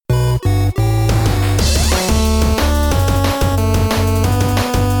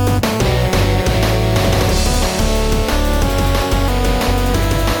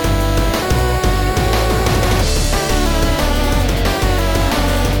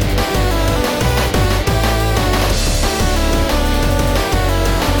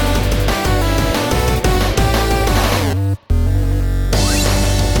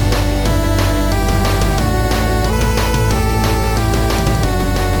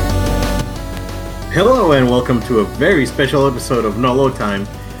Hello and welcome to a very special episode of No Load Time.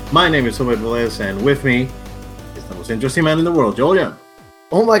 My name is Obed Velez, and with me is the most interesting man in the world, Joel Young.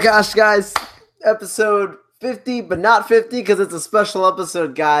 Oh my gosh, guys. Episode 50, but not 50 because it's a special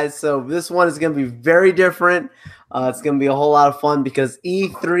episode, guys. So this one is going to be very different. It's going to be a whole lot of fun because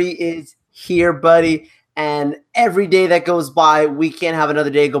E3 is here, buddy. And every day that goes by, we can't have another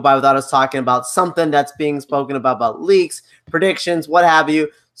day go by without us talking about something that's being spoken about leaks, predictions, what have you.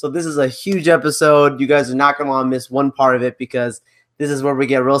 So this is a huge episode. You guys are not going to want to miss one part of it because this is where we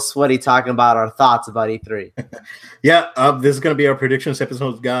get real sweaty talking about our thoughts about E3. Yeah, this is going to be our predictions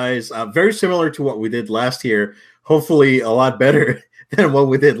episode, guys. Very similar to what we did last year. Hopefully a lot better than what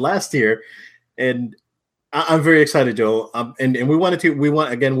we did last year. And I'm very excited, Joe. And we wanted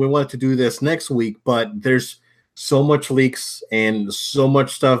to do this next week, but there's so much leaks and so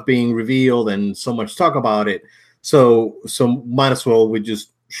much stuff being revealed and so much talk about it. So might as well we just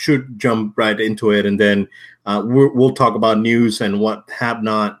should jump right into it, and then we'll talk about news and what have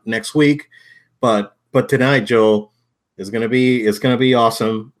not next week. But tonight, Joe, it's gonna be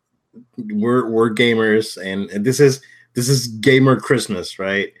awesome. We're gamers, and this is gamer Christmas,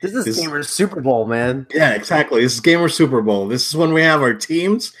 right? This is gamer Super Bowl, man. Yeah, exactly. This is gamer Super Bowl. This is when we have our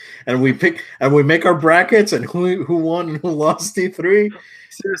teams and we pick and we make our brackets and who won and who lost E3.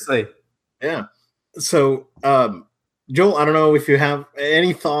 Seriously. Yeah. So, Joel, I don't know if you have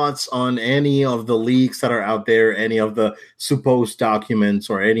any thoughts on any of the leaks that are out there, any of the supposed documents,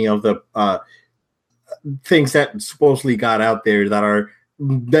 or any of the things that supposedly got out there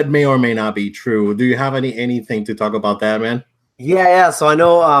that may or may not be true. Do you have anything to talk about that, man? Yeah. So I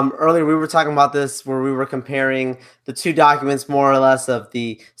know earlier we were talking about this where we were comparing the two documents more or less of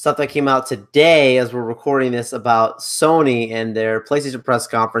the stuff that came out today as we're recording this about Sony and their PlayStation press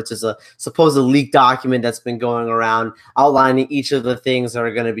conference is a supposed leaked document that's been going around outlining each of the things that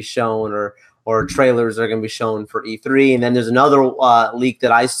are going to be shown or trailers that are going to be shown for E3. And then there's another leak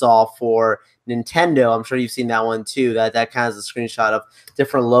that I saw for Nintendo. I'm sure you've seen that one too. That kind of is a screenshot of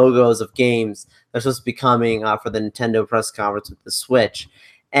different logos of games that's supposed to be coming for the Nintendo press conference with the Switch.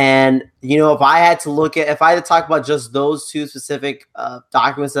 And, if I had to talk about just those two specific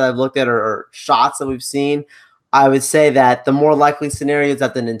documents that I've looked at or shots that we've seen, I would say that the more likely scenario is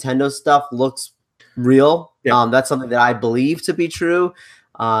that the Nintendo stuff looks real. Yeah. That's something that I believe to be true.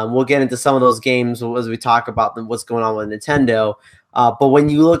 We'll get into some of those games as we talk about what's going on with Nintendo. But when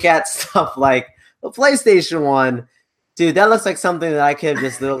you look at stuff like the PlayStation one, dude, that looks like something that I could have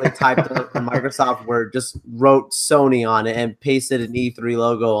just literally typed up from Microsoft Word, just wrote Sony on it and pasted an E3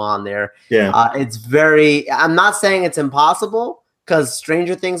 logo on there. Yeah. I'm not saying it's impossible because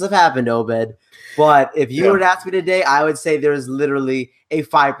stranger things have happened, Obed. But if you were to ask me today, I would say there's literally a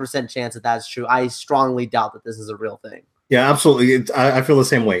 5% chance that that's true. I strongly doubt that this is a real thing. Yeah, absolutely. I feel the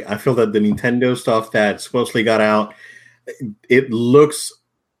same way. I feel that the Nintendo stuff that supposedly got out, it looks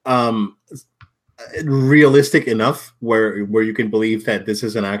realistic enough where you can believe that this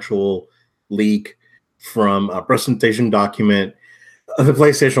is an actual leak from a presentation document. The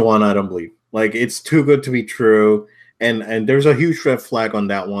PlayStation 1, I don't believe. Like, it's too good to be true. And there's a huge red flag on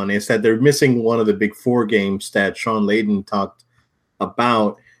that one. Is that they're missing one of the big four games that Sean Layden talked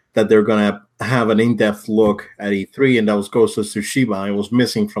about, that they're going to have an in-depth look at E3, and that was Ghost of Tsushima. It was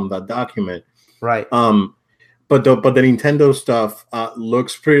missing from that document. Right. But the Nintendo stuff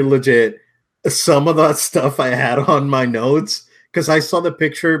looks pretty legit. Some of that stuff I had on my notes because I saw the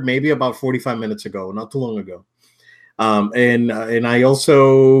picture maybe about 45 minutes ago, not too long ago. And I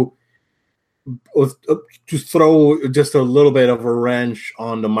also to throw just a little bit of a wrench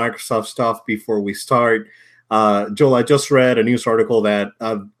on the Microsoft stuff before we start. Joel, I just read a news article that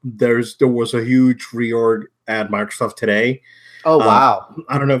there was a huge reorg at Microsoft today. Oh, wow.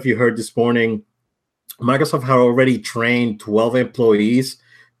 I don't know if you heard this morning. Microsoft had already trained 12 employees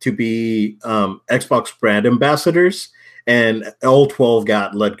to be Xbox brand ambassadors, and all 12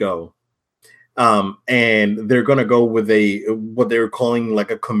 got let go. And they're going to go with what they're calling like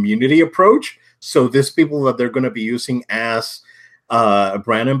a community approach. So these people that they're going to be using as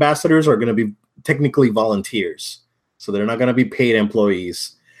brand ambassadors are going to be technically volunteers. So they're not going to be paid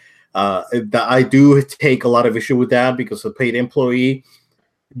employees. I do take a lot of issue with that because a paid employee,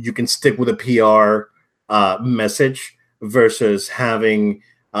 you can stick with a PR message versus having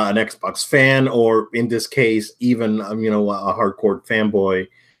an Xbox fan, or in this case, even a hardcore fanboy,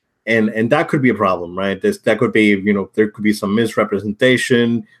 and that could be a problem, right? That could be there could be some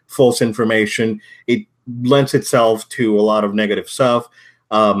misrepresentation, false information. It lends itself to a lot of negative stuff.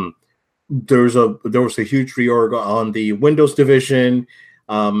 There was a huge reorg on the Windows division.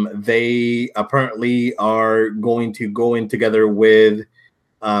 They apparently are going to go in together with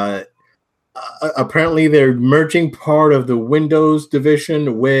apparently they're merging part of the Windows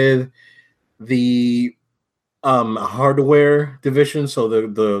division with the hardware division. So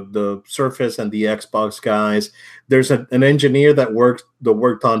the Surface and the Xbox guys. There's an engineer that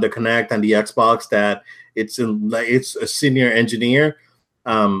worked on the Kinect and the Xbox. That it's a senior engineer.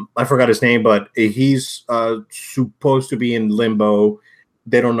 I forgot his name, but he's supposed to be in limbo.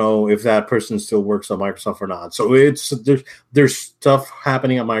 They don't know if that person still works at Microsoft or not. So there's stuff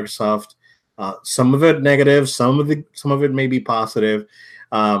happening at Microsoft. Some of it negative, some of it may be positive.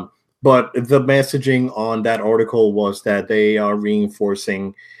 But the messaging on that article was that they are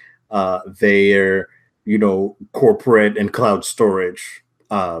reinforcing their, corporate and cloud storage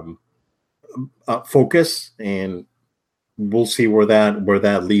focus, and we'll see where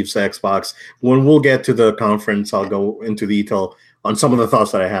that leaves Xbox. When we'll get to the conference, I'll go into detail on some of the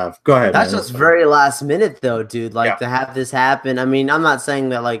thoughts that I have. Go ahead. That's just very last minute, though, dude. Like, to have this happen. I mean, I'm not saying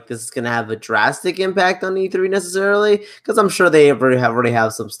that like this is going to have a drastic impact on E3 necessarily, because I'm sure they already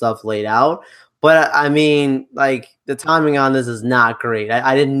have some stuff laid out. But I mean, like, the timing on this is not great.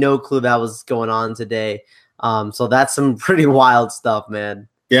 I didn't no clue that was going on today. So that's some pretty wild stuff, man.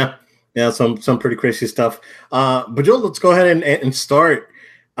 Yeah, some pretty crazy stuff. But Joel, let's go ahead and start.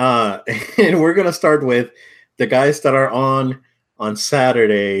 And we're gonna start with the guys that are on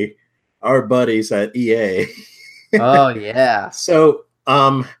Saturday, our buddies at EA. Oh yeah. So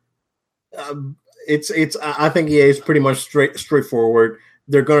it's I think EA is pretty much straightforward.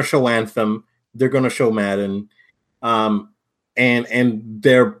 They're gonna show Anthem. They're gonna show Madden. And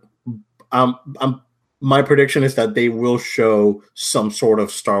they're my prediction is that they will show some sort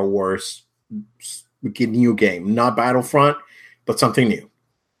of Star Wars new game, not Battlefront, but something new.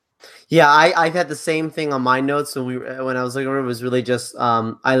 Yeah, I've had the same thing on my notes when I was looking over. It was really just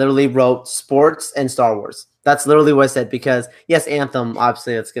I literally wrote sports and Star Wars. That's literally what I said, because yes, Anthem,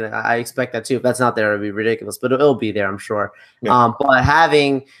 obviously I expect that too. If that's not there, it'd be ridiculous, but it'll be there, I'm sure. Yeah. But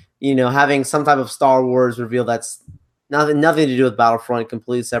having some type of Star Wars reveal that's nothing to do with Battlefront,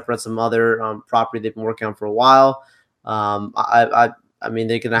 completely separate, some other property they've been working on for a while. I mean,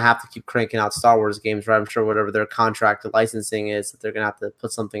 they're going to have to keep cranking out Star Wars games, right? I'm sure whatever their contract licensing is, that they're going to have to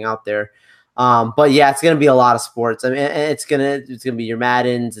put something out there. But yeah, it's going to be a lot of sports. I mean, it's going to be your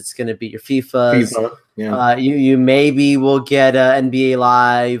Maddens. It's going to be your FIFAs. FIFA, yeah. You maybe will get NBA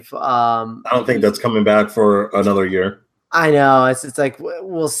Live. I don't think that's coming back for another year. I know. It's like,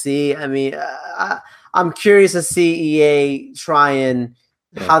 we'll see. I mean, I'm curious to see EA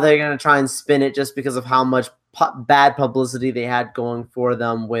how they're going to try and spin it, just because of how much bad publicity they had going for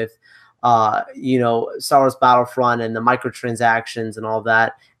them with, Star Wars Battlefront and the microtransactions and all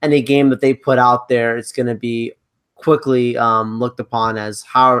that. Any game that they put out there, it's going to be quickly looked upon as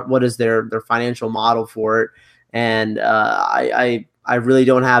what is their financial model for it. And I really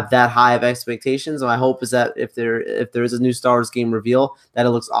don't have that high of expectations. My hope is that if there is a new Star Wars game reveal, that it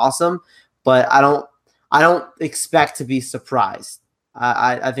looks awesome. But I don't expect to be surprised.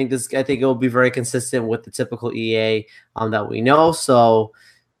 I think it will be very consistent with the typical EA that we know. So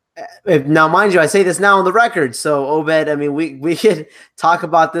now, mind you, I say this now on the record. So Obed, I mean, we could talk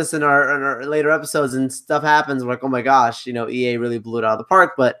about this in our later episodes, and stuff happens. We're like, oh my gosh, EA really blew it out of the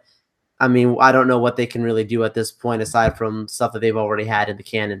park. But I mean, I don't know what they can really do at this point, aside from stuff that they've already had in the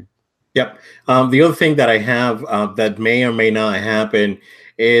canon. Yep. The other thing that I have that may or may not happen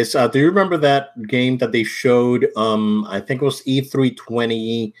is, do you remember that game that they showed? I think it was E3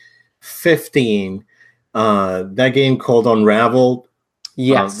 2015. That game called Unraveled.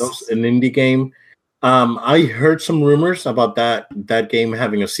 Yes, that was an indie game. I heard some rumors about that game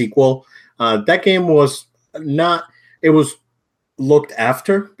having a sequel. That game was not. It was looked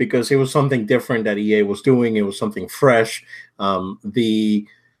after because it was something different that EA was doing. It was something fresh. The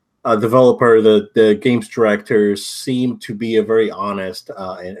developer, the games director, seemed to be a very honest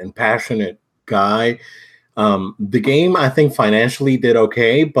and passionate guy. The game, I think, financially did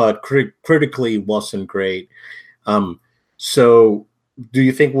okay, but critically wasn't great. So, do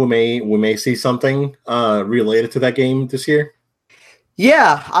you think we may see something related to that game this year?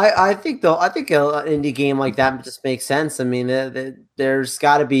 Yeah, I think an indie game like that just makes sense. I mean, there's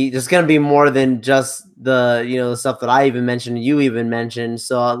going to be more than just the stuff that I even mentioned, you even mentioned.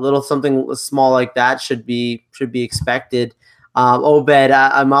 So a little something small like that should be expected. Obed,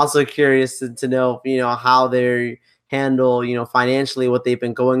 I'm also curious to know how they handle financially what they've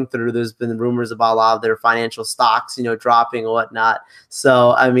been going through. There's been rumors about a lot of their financial stocks dropping and whatnot.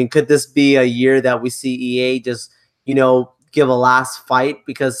 So I mean, could this be a year that we see EA just give a last fight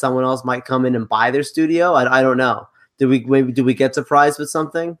because someone else might come in and buy their studio? I don't know. Do we get surprised with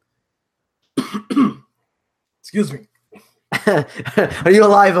something? Excuse me. Are you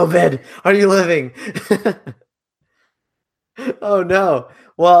alive, Obed? Are you living? Oh no.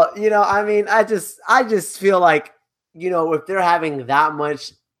 Well, I mean, I just feel like, if they're having that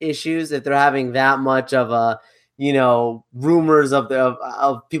much issues, if they're having that much of rumors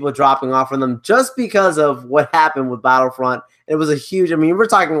of people dropping off from them just because of what happened with Battlefront, it was a huge. I mean, we're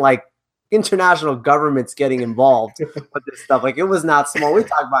talking like international governments getting involved with this stuff. Like, it was not small. We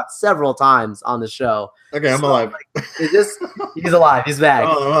talked about several times on the show. Okay, I'm alive. Like, he's alive. He's back.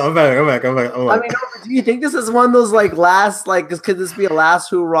 Oh, I'm back. I mean, do you think this is one of those like last, like, could this be a last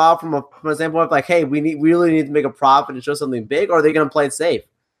hoorah from a standpoint of like, hey, we really need to make a profit and show something big, or are they going to play it safe?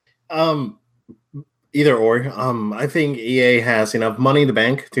 Either or. I think EA has enough money in the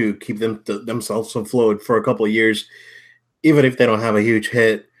bank to keep themselves afloat for a couple of years, even if they don't have a huge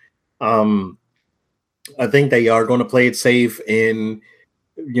hit. I think they are going to play it safe in,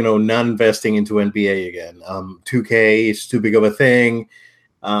 not investing into NBA again. 2K is too big of a thing.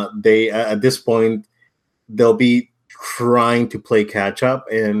 They at this point they'll be trying to play catch up,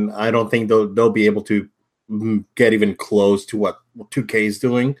 and I don't think they'll be able to get even close to what 2K is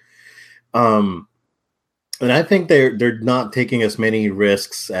doing. And I think they're not taking as many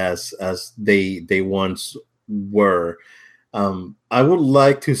risks as they once were. I would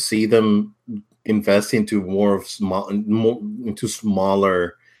like to see them invest into into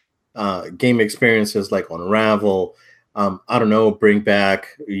smaller game experiences like Unravel. I don't know, bring back,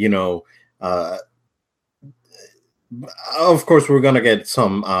 of course we're gonna get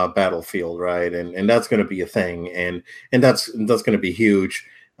some Battlefield, right? And that's gonna be a thing, and that's gonna be huge.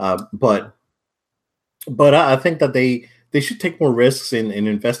 But I think that they should take more risks in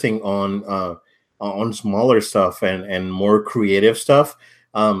investing on smaller stuff and more creative stuff.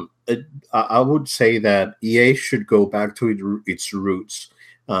 I would say that EA should go back to its roots.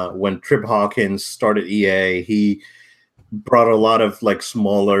 When Trip Hawkins started EA, he brought a lot of like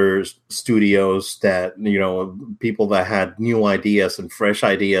smaller studios that, people that had new ideas and fresh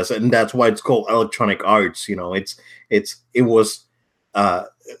ideas, and that's why it's called Electronic Arts. It was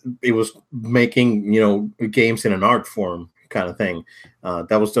making, games in an art form kind of thing.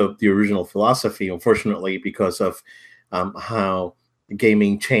 That was the original philosophy. Unfortunately, because of how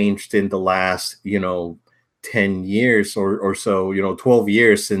gaming changed in the last 10 years or so, 12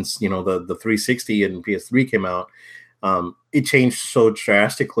 years since the 360 and PS3 came out, it changed so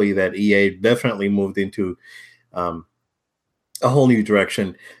drastically that EA definitely moved into a whole new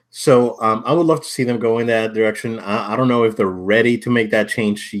direction. So I would love to see them go in that direction. I don't know if they're ready to make that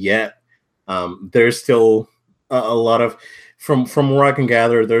change yet. There's still a lot of, from what I can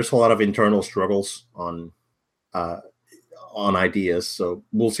gather, there's a lot of internal struggles on ideas. So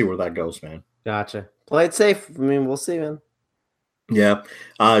we'll see where that goes, man. Gotcha. Play it safe. I mean, we'll see, man. Yeah.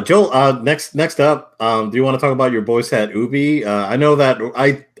 Joel, next up, do you want to talk about your boys at Ubi? I know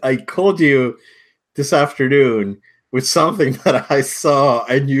that I called you this afternoon with something that I saw,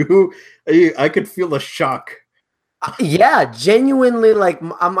 and I could feel the shock. Yeah, genuinely. Like,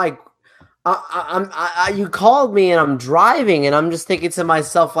 I'm like, you called me and I'm driving and I'm just thinking to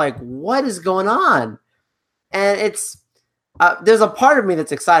myself, like, what is going on? And it's, there's a part of me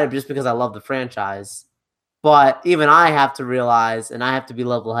that's excited just because I love the franchise. But even I have to realize, and I have to be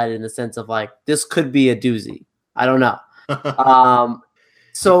level-headed in the sense of like, this could be a doozy. I don't know.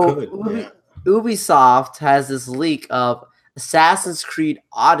 Ubisoft has this leak of Assassin's Creed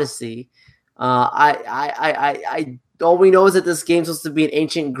Odyssey. All we know is that this game's supposed to be an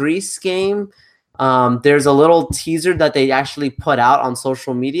ancient Greece game. There's a little teaser that they actually put out on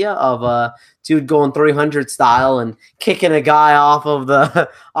social media of a dude going 300 style and kicking a guy off of a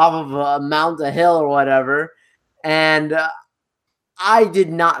mount, a hill or whatever. And I did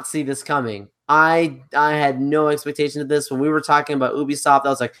not see this coming. I had no expectation of this. When we were talking about Ubisoft, I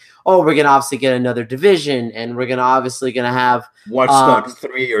was like, oh, we're going to obviously get another Division, and we're going to have Watch Dogs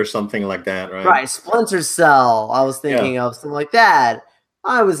 3 or something like that, right? Right, Splinter Cell. I was thinking of something like that.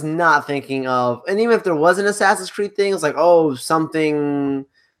 I was not thinking of, and even if there was an Assassin's Creed thing, it was like, oh, something,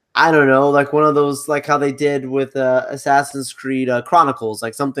 I don't know, like one of those, like how they did with Assassin's Creed Chronicles,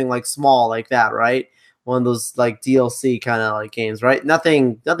 like something like small like that, right? One of those like DLC kind of like games, right?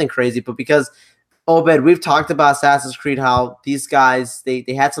 Nothing crazy, but because Obed, we've talked about Assassin's Creed, how these guys they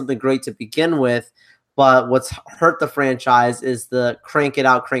had something great to begin with, but what's hurt the franchise is the crank it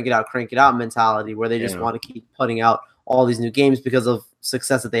out mentality, where they just want to keep putting out all these new games because of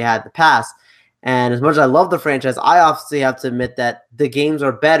success that they had in the past. And as much as I love the franchise, I obviously have to admit that the games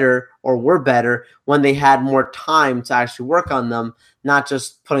are better or were better when they had more time to actually work on them, not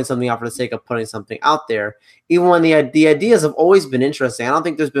just putting something out for the sake of putting something out there. Even when the ideas have always been interesting. I don't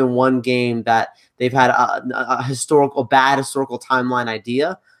think there's been one game that they've had a bad historical timeline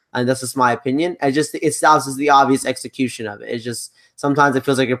idea. And that's just my opinion. It's the obvious execution of it. It's just sometimes it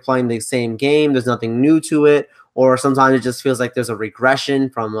feels like you're playing the same game. There's nothing new to it, or sometimes it just feels like there's a regression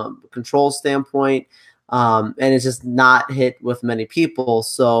from a control standpoint, and it's just not hit with many people.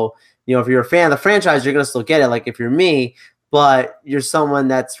 So if you're a fan of the franchise, you're gonna still get it. Like if you're me, but you're someone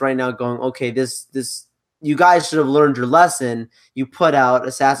that's right now going, okay, this you guys should have learned your lesson. You put out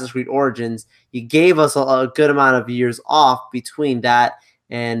Assassin's Creed Origins. You gave us a good amount of years off between that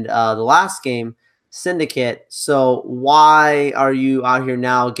and the last game, Syndicate. So why are you out here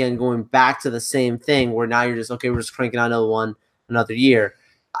now again going back to the same thing where now you're just, okay, we're just cranking out another one another year?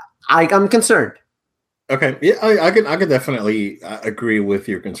 I'm concerned. Okay, yeah, I could definitely agree with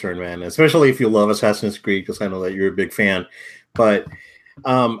your concern, man. Especially if you love Assassin's Creed, because I know that you're a big fan. But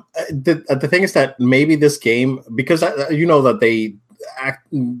the thing is that maybe this game, because that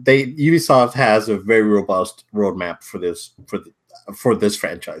Ubisoft has a very robust roadmap for this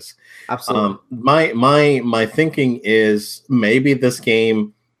franchise. Absolutely. My thinking is maybe this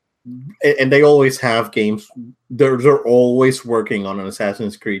game, and they always have games. They're always working on an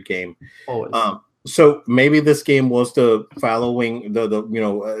Assassin's Creed game. Always. So maybe this game was was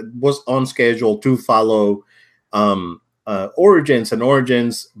on schedule to follow Origins, and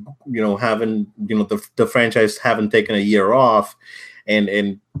Origins, having the franchise haven't taken a year off,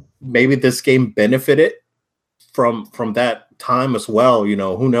 and maybe this game benefited from that time as well.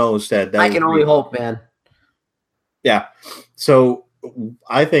 Who knows that I can only hope, man. Yeah. So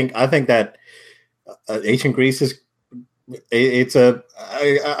I think that Ancient Greece is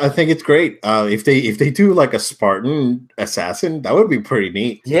I think it's great. If they do like a Spartan assassin, that would be pretty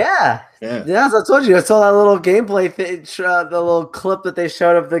neat. Yeah. As I told you, I saw that little gameplay the little clip that they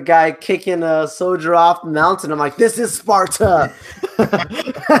showed of the guy kicking a soldier off the mountain. I'm like, this is Sparta.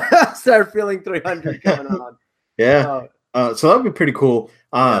 Start feeling 300 going on. Yeah. So that would be pretty cool.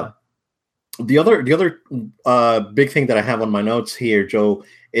 The other big thing that I have on my notes here, Joe,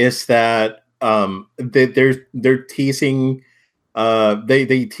 is that they're teasing.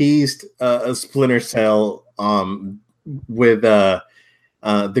 They teased a Splinter Cell with the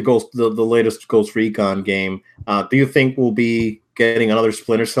latest Ghost Recon game. Do you think we'll be getting another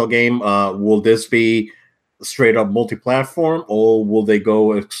Splinter Cell game? Will this be straight up multi-platform, or will they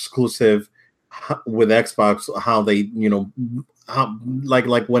go exclusive with Xbox? How they,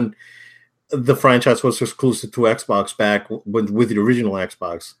 like when the franchise was exclusive to Xbox back with the original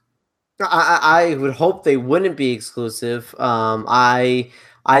Xbox. I would hope they wouldn't be exclusive. I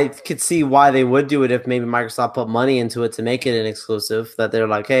could see why they would do it if maybe Microsoft put money into it to make it an exclusive. That they're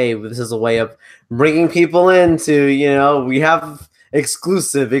like, hey, this is a way of bringing people into, we have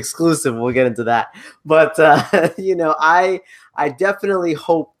exclusive. We'll get into that, but I definitely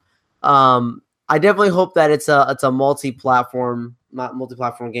hope. I definitely hope that it's a multi-platform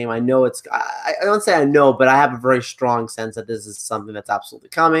game. I know I don't say I know, but I have a very strong sense that this is something that's absolutely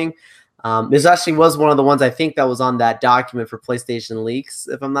coming. This actually was one of the ones I think that was on that document for PlayStation Leaks,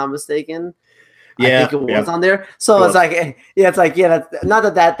 if I'm not mistaken. Yeah, I think it was on there. So it's like, that's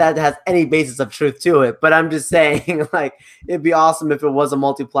not that has any basis of truth to it, but I'm just saying, like, it'd be awesome if it was a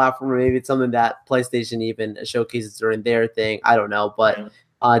multi-platform, or maybe it's something that PlayStation even showcases during their thing. I don't know, but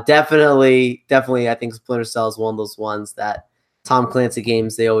definitely, I think Splinter Cell is one of those ones that Tom Clancy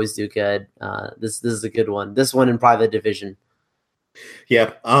games, they always do good. This is a good one. This one and probably the Division.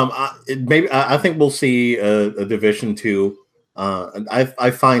 Yeah, I think we'll see a Division 2.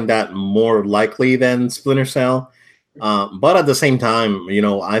 I find that more likely than Splinter Cell. But at the same time,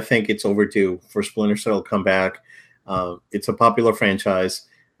 I think it's overdue for Splinter Cell to come back. It's a popular franchise.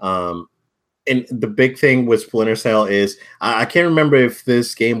 And the big thing with Splinter Cell is I can't remember if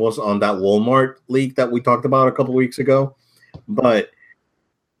this game was on that Walmart leak that we talked about a couple weeks ago, but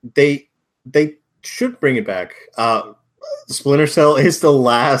they should bring it back. Splinter Cell is the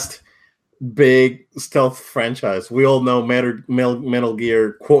last big stealth franchise. We all know Metal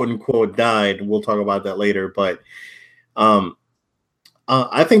Gear, quote unquote, died. We'll talk about that later, but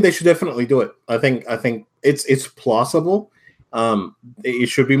I think they should definitely do it. I think it's plausible. It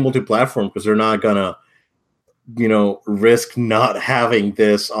should be multi-platform because they're not gonna, risk not having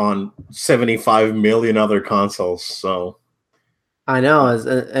this on 75 million other consoles. So I know,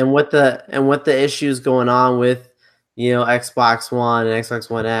 and with the issues going on with Xbox One and Xbox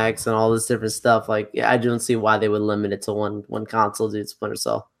One X and all this different stuff, like I don't see why they would limit it to one console, dude. Splinter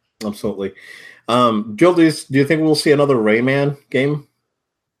Cell. Absolutely. Jill, do you think we'll see another Rayman game?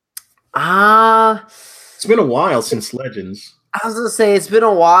 It's been a while since Legends. I was gonna say it's been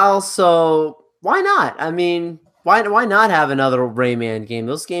a while, so why not? I mean, why not have another Rayman game?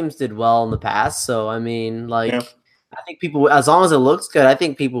 Those games did well in the past, so I mean, Yeah. like, I think people, as long as it looks good, I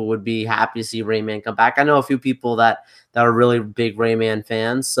think people would be happy to see Rayman come back. I know a few people that are really big Rayman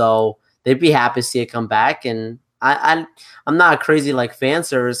fans, so they'd be happy to see it come back. And I'm not a crazy like fan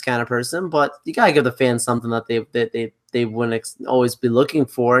service kind of person, but you gotta give the fans something that they wouldn't always be looking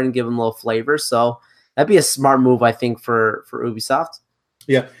for and give them a little flavor. So that'd be a smart move, I think, for Ubisoft.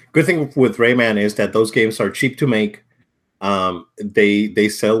 Yeah. Good thing with Rayman is that those games are cheap to make. They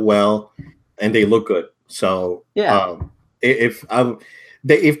sell well and they look good. So Yeah. if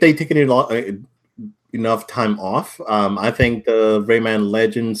they take enough time off, I think the Rayman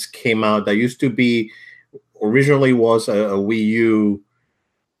Legends came out. That used to be originally was a Wii U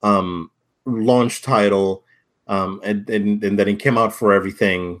launch title, and then it came out for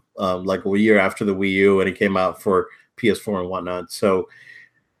everything like a year after the Wii U, and it came out for PS4 and whatnot. So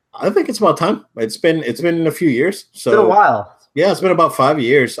I think it's about time. It's been a few years. So It's been a while. yeah, it's been about 5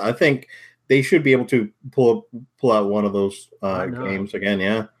 years. I think they should be able to pull out one of those games again.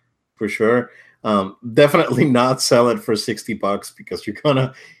 Yeah, for sure. Definitely not sell it for $60 because you're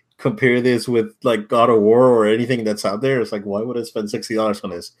gonna compare this with like God of War or anything that's out there. It's like, why would I spend $60 on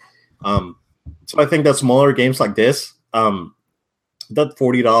this? So I think that smaller games like this, that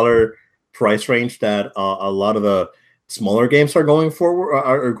 $40 price range that a lot of the smaller games are going forward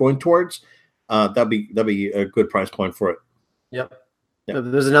are going towards, that'd be a good price point for it. Yep.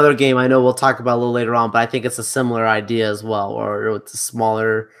 There's another game I know we'll talk about a little later on, but I think it's a similar idea as well, or it's a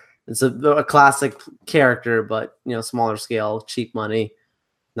smaller, it's a classic character, but smaller scale, cheap money.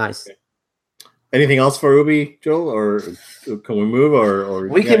 Nice. Okay. Anything else for Ubi, Joel, or can we move? Or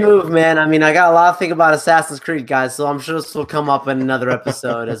we can move, man. I mean, I got a lot to think about Assassin's Creed, guys, so I'm sure this will come up in another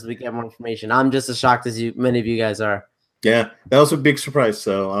episode as we get more information. I'm just as shocked as many of you guys are. Yeah, that was a big surprise.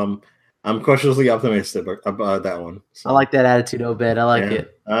 So I'm cautiously optimistic about that one. So, I like that attitude, Obed. I like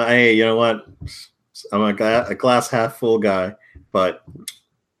it. Hey, you know what? I'm a glass half full guy, but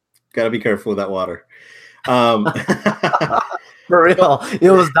gotta be careful with that water. For real,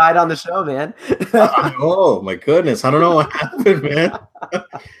 you almost died on the show, man. Oh my goodness, I don't know what happened, man. I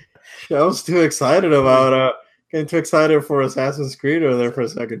was too excited about getting too excited for Assassin's Creed over there for a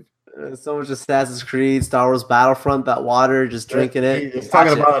second. So much Assassin's Creed, Star Wars Battlefront, that water, just drinking it. Just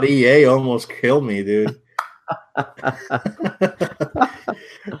talking about EA almost killed me, dude.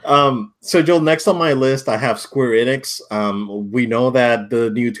 So Joel, next on my list, I have Square Enix. We know that the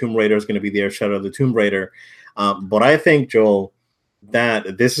new Tomb Raider is going to be there, Shadow of the Tomb Raider. But I think, Joel,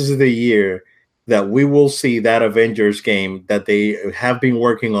 that this is the year that we will see that Avengers game that they have been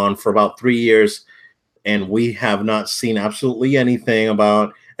working on for about 3 years, and we have not seen absolutely anything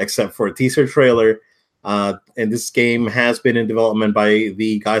about except for a teaser trailer. And this game has been in development by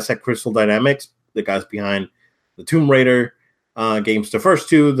the guys at Crystal Dynamics, the guys behind the Tomb Raider games. The first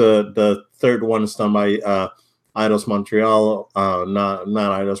two, the third one is done by Eidos Montreal, not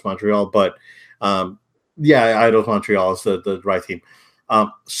Eidos Montreal, but yeah, Eidos Montreal is the right team.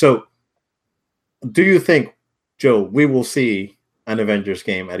 So do you think, Joe, we will see an Avengers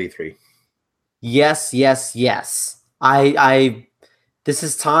game at E3? Yes. I this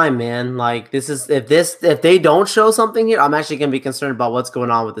is time, man. Like if they don't show something here, I'm actually gonna be concerned about what's going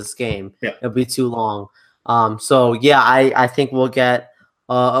on with this game. Yeah. It'll be too long. So yeah, I think we'll get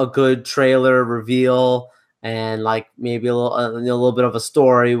a good trailer reveal and like maybe a little bit of a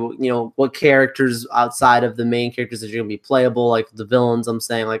story. What characters outside of the main characters are going to be playable, like the villains. I'm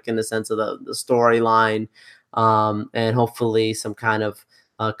saying, like in the sense of the storyline, and hopefully some kind of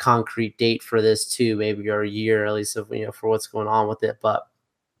concrete date for this too, maybe or a year at least for what's going on with it. But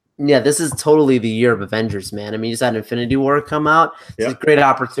yeah, this is totally the year of Avengers, man. I mean, you just had Infinity War come out. It's a great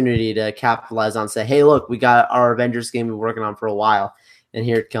opportunity to capitalize on. Say, hey, look, we got our Avengers game we've been working on for a while, and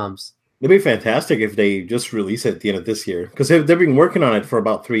here it comes. It'd be fantastic if they just release it at the end of this year, because they've been working on it for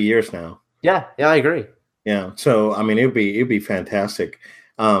about 3 years now. Yeah, I agree. Yeah, so I mean, it'd be fantastic.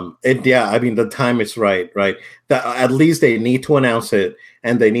 I mean, the time is right. That at least they need to announce it,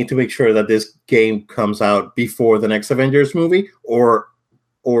 and they need to make sure that this game comes out before the next Avengers movie, or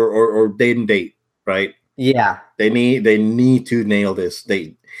date and date, right? Yeah, they need to nail this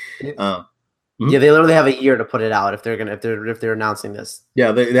date. Yeah, they literally have a year to put it out if they're announcing this.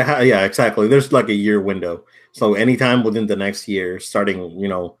 Yeah, yeah, exactly. There's like a year window, so anytime within the next year, starting at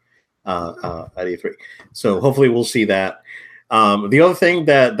E3. So hopefully we'll see that. The other thing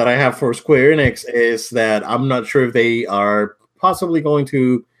that I have for Square Enix is that I'm not sure if they are possibly going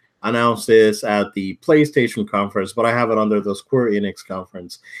to announce this at the PlayStation conference, but I have it under the Square Enix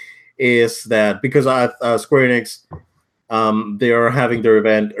conference. is that because Square Enix, they are having their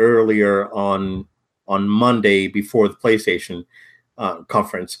event earlier on Monday before the PlayStation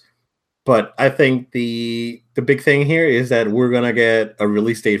conference. But I think the big thing here is that we're gonna get a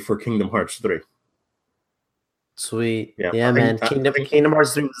release date for Kingdom Hearts 3. Sweet. Yeah, Yeah, man. Kingdom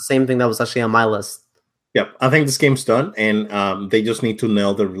Hearts 3 was the same thing that was actually on my list. Yeah, I think this game's done, and they just need to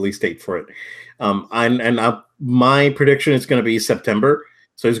nail the release date for it. My prediction is going to be September,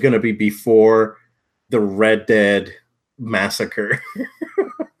 so it's going to be before the Red Dead massacre,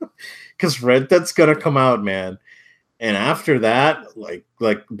 because Red Dead's going to come out, man. And after that,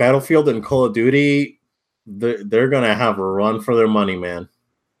 like Battlefield and Call of Duty, they're going to have a run for their money, man.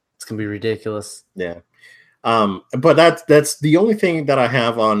 It's going to be ridiculous. Yeah. But that's the only thing that I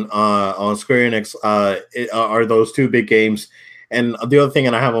have on Square Enix are those two big games, and the other thing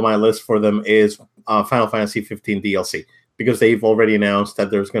that I have on my list for them is Final Fantasy 15 DLC, because they've already announced that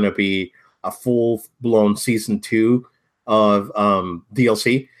there's going to be a full-blown season 2 of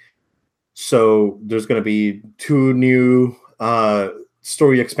DLC. So there's going to be 2 new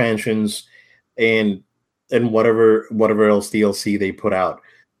story expansions and whatever else DLC they put out.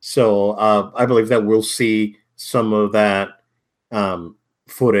 So I believe that we'll see some of that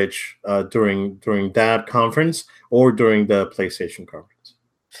footage during that conference or during the PlayStation conference.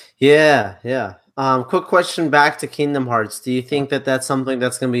 Yeah. Quick question back to Kingdom Hearts. Do you think that that's something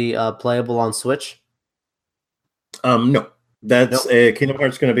that's going to be playable on Switch? No, that's nope. Kingdom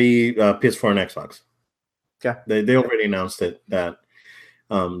Hearts going to be PS4 and Xbox. Okay, they already announced it that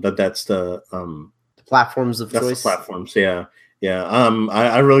that's the platforms of choice. The platforms, yeah.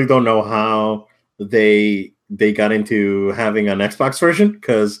 I really don't know how they got into having an Xbox version,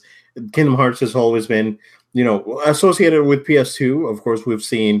 because Kingdom Hearts has always been, associated with PS2. Of course, we've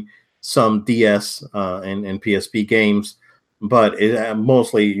seen some DS and PSP games, but it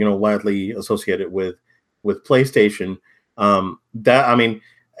mostly, widely associated with PlayStation.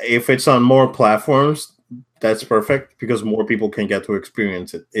 If it's on more platforms, that's perfect, because more people can get to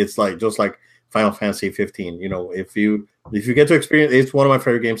experience it. It's just like Final Fantasy 15. If you get to experience, it's one of my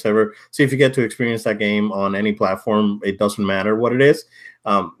favorite games ever. So if you get to experience that game on any platform, it doesn't matter what it is.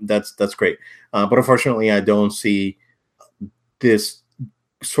 That's great. But unfortunately, I don't see this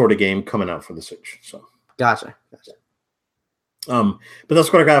sort of game coming out for the Switch. So gotcha. But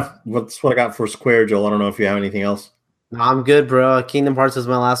that's what I got. That's what I got for Square, Joel. I don't know if you have anything else. No, I'm good, bro. Kingdom Hearts is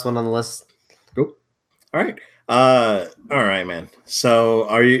my last one on the list. Cool. All right. All right, man. So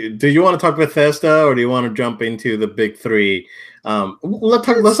do you want to talk Bethesda, or do you want to jump into the big three?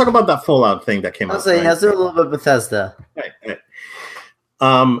 Let's talk about that Fallout thing that came out. Right? Let's do a little bit of Bethesda. Right.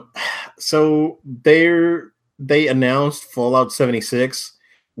 So they announced Fallout 76,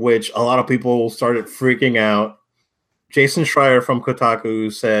 which a lot of people started freaking out. Jason Schreier from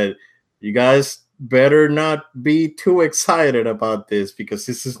Kotaku said, "You guys better not be too excited about this, because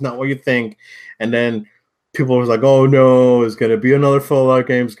this is not what you think." And then people were like, "Oh no, it's going to be another Fallout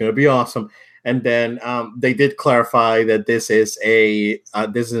game. It's going to be awesome." And then they did clarify that this is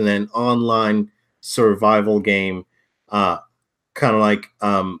an online survival game, kind of like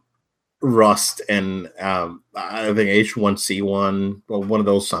Rust and I think H1C1, or one of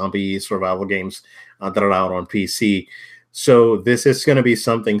those zombie survival games that are out on PC. So this is going to be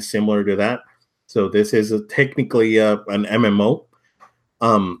something similar to that. So this is technically an MMO.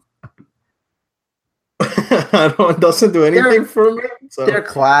 It doesn't do anything for me. So. They're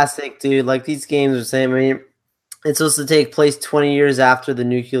classic, dude. Like, these games are saying, it's supposed to take place 20 years after the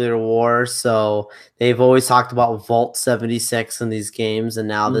nuclear war. So they've always talked about Vault 76 in these games. And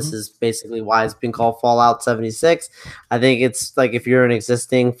now this is basically why it's been called Fallout 76. I think it's like, if you're an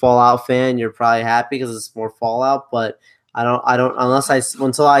existing Fallout fan, you're probably happy because it's more Fallout, but I don't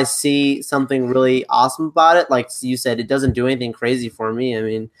until I see something really awesome about it. Like you said, it doesn't do anything crazy for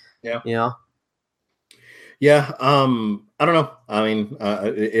me. Yeah, I don't know.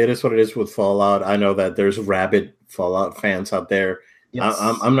 It is what it is with Fallout. I know that there's rabid Fallout fans out there. Yes.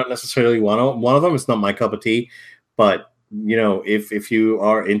 I'm not necessarily one of them. It's not my cup of tea. But if you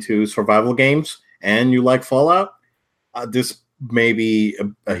are into survival games and you like Fallout, this may be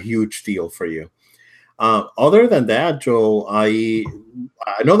a huge deal for you. Other than that, Joel, I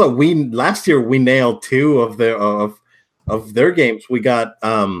know that last year we nailed 2 of their games. We got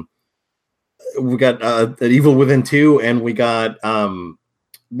Evil Within 2, and we got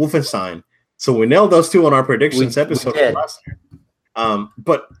Wolfenstein. So we nailed those 2 on our predictions episode last year.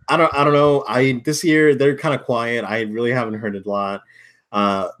 But I don't know. This year they're kind of quiet. I really haven't heard it a lot.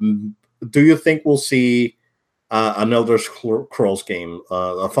 Do you think we'll see an Elder Scrolls game,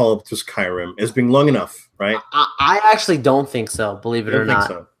 a follow-up to Skyrim? It's been long enough, right? I actually don't think so, believe it I or don't think not.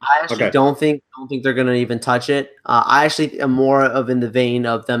 so. I actually Okay. don't think they're gonna even touch it. I actually am more of in the vein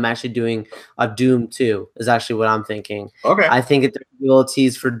of them actually doing a Doom 2 is actually what I'm thinking. Okay. I think it's a little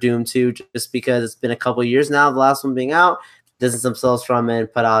tease for Doom 2 just because it's been a couple years now, the last one being out, distance themselves from it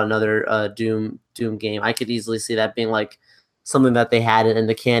and put out another Doom game. I could easily see that being like something that they had in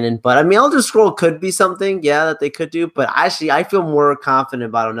the canon. But I mean, Elder Scroll could be something, yeah, that they could do. But actually, I feel more confident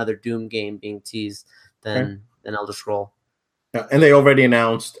about another Doom game being teased Okay. than Elder Scroll. Yeah, and they already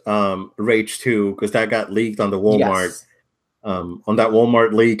announced Rage 2 because that got leaked on the Walmart Yes. on that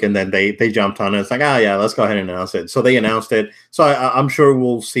Walmart leak, and then they jumped on it. It's like, yeah, let's go ahead and announce it. So they announced it. So I'm sure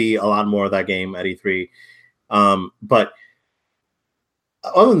we'll see a lot more of that game at E3. But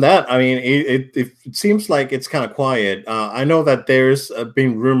other than that, I mean, it seems like it's kind of quiet. I know that there's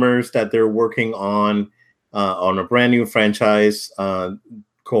been rumors that they're working on a brand new franchise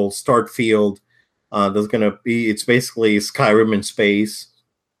called Starfield. There's gonna be it's basically Skyrim in space.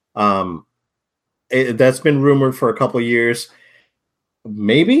 Um, that's been rumored for a couple of years.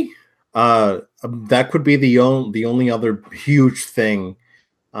 Maybe that could be the only other huge thing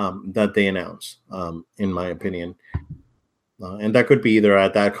that they announce, in my opinion. And that could be either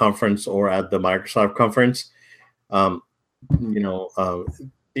at that conference or at the Microsoft conference. Um, you know,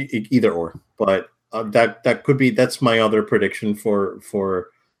 either or. But that could be that's my other prediction for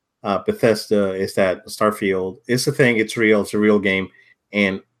Bethesda is that Starfield is a thing. It's real. It's a real game,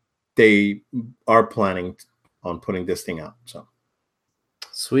 and they are planning on putting this thing out. So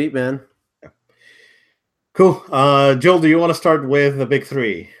Sweet, man. yeah. Cool. Joel, do you want to start with the big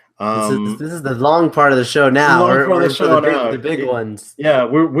three? This is the long part of the show now. Long for the We're for show now. the big ones. Yeah,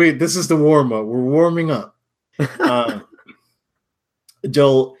 we this is the warm up. We're warming up.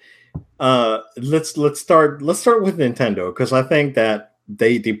 Joel, let's start with Nintendo because I think that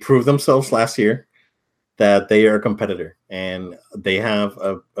they proved themselves last year that they are a competitor and they have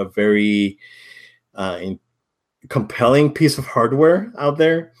a very compelling piece of hardware out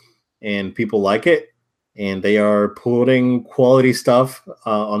there and people like it and they are putting quality stuff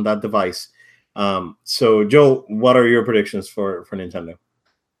on that device. So Joe, what are your predictions for Nintendo?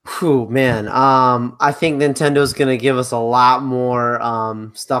 Whew, man. I think Nintendo's gonna give us a lot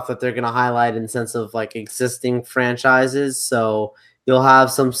more stuff that they're gonna highlight in the sense of like existing franchises. So you'll have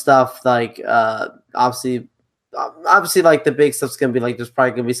some stuff like obviously like the big stuff's gonna be like there's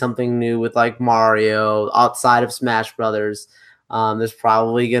probably gonna be something new with like Mario outside of Smash Brothers. There's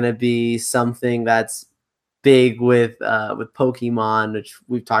probably gonna be something that's big with Pokemon, which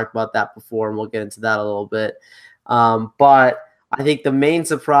we've talked about that before, and we'll get into that a little bit. But I think the main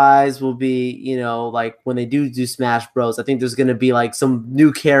surprise will be, you know, like when they do Smash Bros. I think there's going to be like some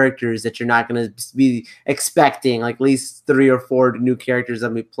new characters that you're not going to be expecting, like at least 3 or 4 new characters that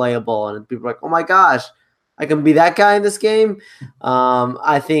will be playable, and people are like, oh my gosh, I can be that guy in this game.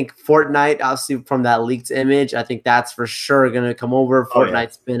 I think Fortnite, obviously from that leaked image, I think that's for sure going to come over.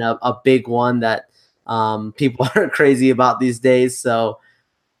 Fortnite's been a big one that people are crazy about these days, so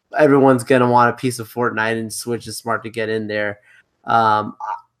everyone's going to want a piece of Fortnite, and Switch is smart to get in there.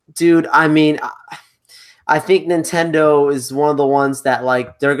 Dude, I mean, I think Nintendo is one of the ones that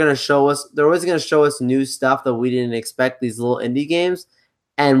like they're always gonna show us new stuff that we didn't expect, these little indie games,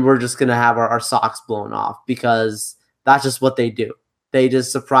 and we're just gonna have our socks blown off because that's just what they do. They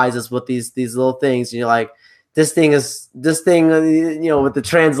just surprise us with these little things, and you're like, this thing, you know, with the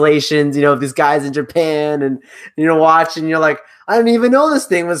translations, you know, these guys in Japan, and you're watching, you're like, I didn't even know this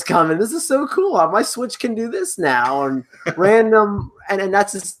thing was coming. This is so cool. My Switch can do this now, and random, and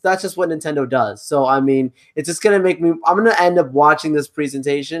that's just what Nintendo does. So I mean, it's just gonna make me. I'm gonna end up watching this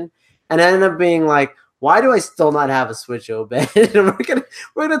presentation and end up being like, why do I still not have a Switch, Obed? And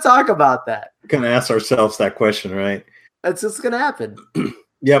we're gonna talk about that. We're gonna ask ourselves that question, right? That's just gonna happen.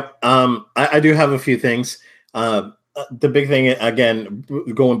 Yep. I do have a few things. The big thing again,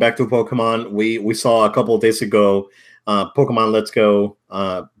 going back to Pokemon, we saw a couple of days ago, Pokemon Let's Go,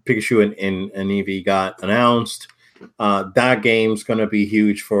 Pikachu and Eevee got announced. That game's gonna be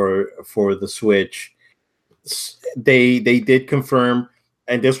huge for the Switch. They did confirm,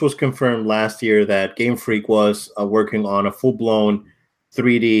 and this was confirmed last year that Game Freak was working on a full blown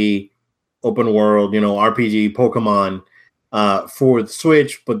 3D open world, you know, RPG Pokemon for the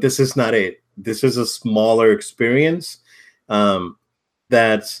Switch, but this is not it. This is a smaller experience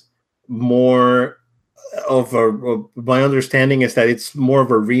that's more of my understanding is that it's more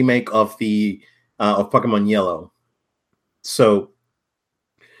of a remake of the of Pokemon Yellow. So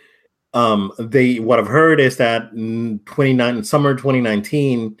what I've heard is that summer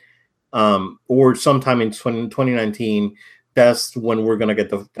 2019 or sometime in 2019, that's when we're gonna get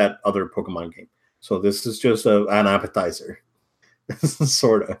that other Pokemon game. So this is just an appetizer,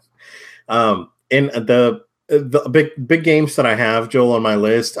 sort of. And the big games that I have, Joel, on my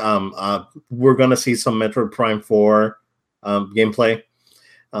list, we're gonna see some Metroid Prime 4 gameplay.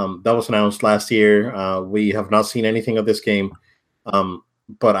 That was announced last year. We have not seen anything of this game,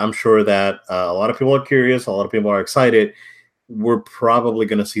 but I'm sure that a lot of people are curious. A lot of people are excited. We're probably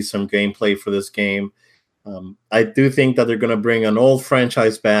going to see some gameplay for this game. I do think that they're going to bring an old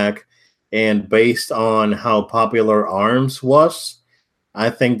franchise back, and based on how popular ARMS was, I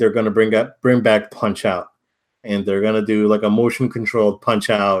think they're going to bring back Punch Out, and they're going to do like a motion controlled Punch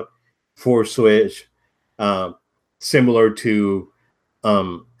Out for Switch, similar to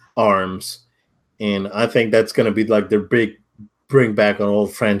ARMS, and I think that's going to be like their big bring back an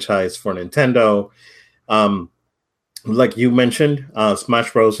old franchise for Nintendo. Like you mentioned,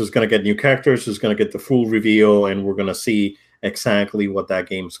 Smash Bros is going to get new characters, is going to get the full reveal, and we're going to see exactly what that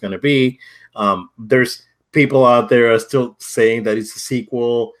game's going to be. There's people out there are still saying that it's a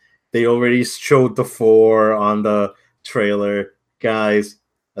sequel. They already showed the 4 on the trailer. Guys,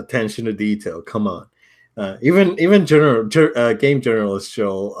 attention to detail. Come on. Even game journalists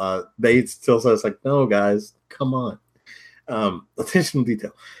show they still says like, no, guys, come on. Attention to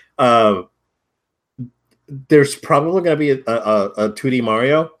detail. There's probably going to be a 2D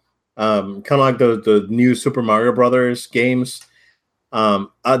Mario, kind of like the new Super Mario Brothers games.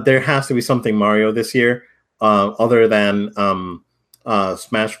 There has to be something Mario this year, other than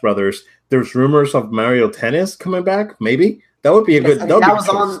Smash Brothers. There's rumors of Mario Tennis coming back. Maybe that would be a good.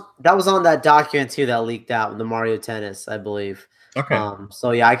 That was on that document too that leaked out, the Mario Tennis, I believe. Okay.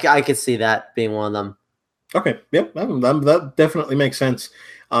 So yeah, I could see that being one of them. Okay. Yep. That definitely makes sense.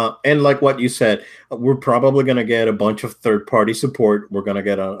 And like what you said, we're probably going to get a bunch of third-party support. We're going to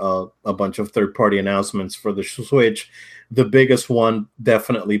get a bunch of third-party announcements for the Switch. The biggest one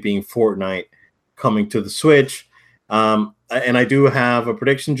definitely being Fortnite coming to the Switch. And I do have a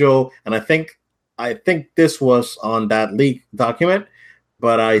prediction, Joel, and I think this was on that leak document,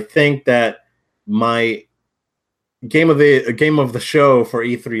 but I think that my game of the show for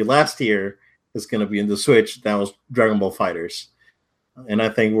E3 last year is going to be in the Switch. That was Dragon Ball FighterZ. And I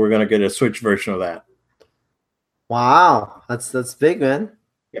think we're going to get a Switch version of that. Wow. That's big, man.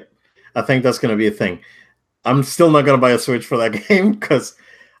 Yep. I think that's going to be a thing. I'm still not going to buy a Switch for that game because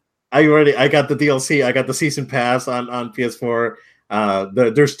I got the DLC. I got the season pass on PS4.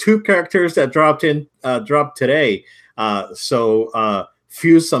 There's 2 characters that dropped today. So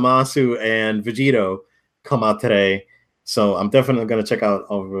Fuse Zamasu and Vegito come out today. So I'm definitely going to check them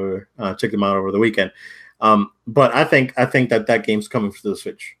out over the weekend. But I think that game's coming to the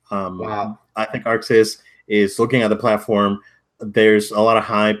Switch. Wow. I think Arc is looking at the platform. There's a lot of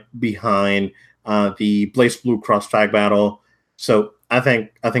hype behind the Blaze Blue Cross Track battle. So I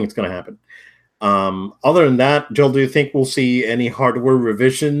think it's going to happen. Other than that, Joel, do you think we'll see any hardware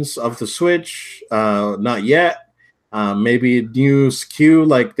revisions of the Switch? Not yet. Maybe a new SKU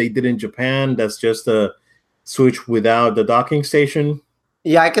like they did in Japan. That's just a Switch without the docking station.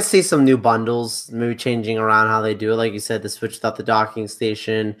 Yeah, I could see some new bundles, maybe changing around how they do it. Like you said, the Switch without the docking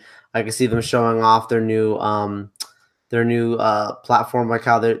station. I could see them showing off their new platform, like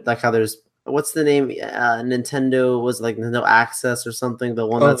how there's what's the name? Nintendo was like Nintendo Access or something. The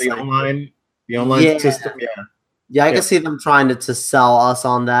one that's the like, online system. Yeah, I can see them trying to sell us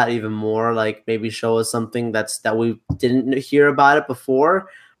on that even more. Like maybe show us something that we didn't hear about it before,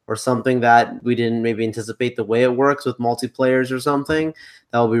 or something that we didn't maybe anticipate the way it works with multiplayers or something.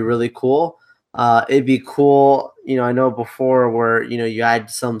 That would be really cool. It'd be cool, I know before where, you had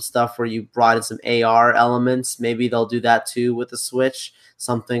some stuff where you brought in some AR elements. Maybe they'll do that too with the Switch,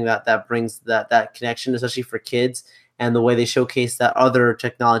 something that brings that connection, especially for kids. And the way they showcase that other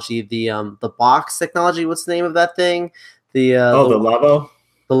technology, the box technology, what's the name of that thing? The Labo?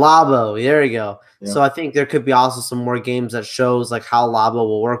 The Labo, there you go. Yeah. So I think there could be also some more games that shows like how Labo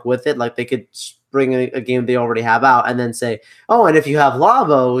will work with it. Like they could bring a game they already have out and then say, oh, and if you have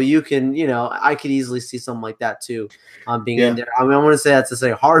Labo, you can, I could easily see something like that too being in there. I mean, I want to say that's to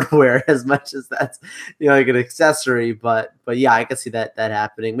say hardware as much as that's, like an accessory, but yeah, I could see that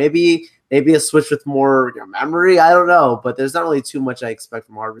happening. Maybe a Switch with more memory. I don't know, but there's not really too much I expect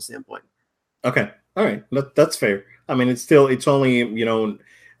from a hardware standpoint. Okay. All right. That's fair. I mean, it's only,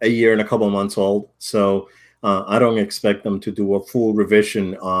 a year and a couple of months old. So I don't expect them to do a full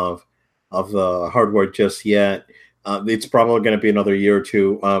revision of the hardware just yet. It's probably going to be another year or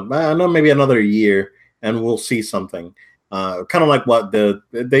two. No, maybe another year, and we'll see something. Kind of like what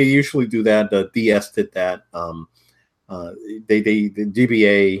they usually do that. The DS did that. The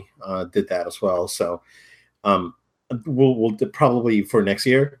GBA did that as well. So we'll probably for next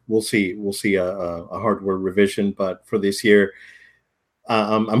year we'll see a hardware revision, but for this year,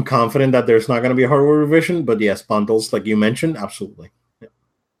 I'm confident that there's not going to be a hardware revision. But yes, bundles like you mentioned, absolutely.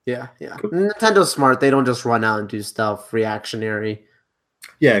 Yeah. Nintendo's smart. They don't just run out and do stuff reactionary.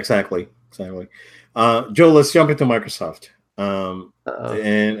 Yeah, exactly. Joe, let's jump into Microsoft.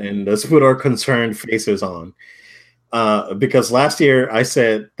 And let's put our concerned faces on. Because last year I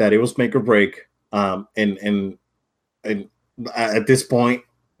said that it was make or break. And at this point,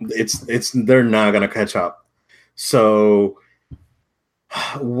 it's they're not gonna catch up. So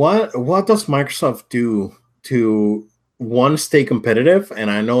what does Microsoft do to one stay competitive?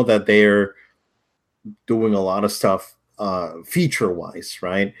 And I know that they're doing a lot of stuff feature wise,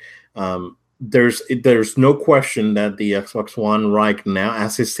 right? There's no question that the Xbox One right now,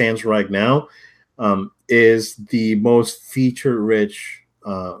 as it stands right now, is the most feature rich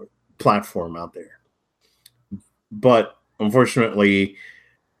platform out there. But unfortunately,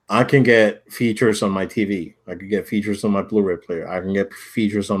 I can get features on my TV. I can get features on my Blu-ray player. I can get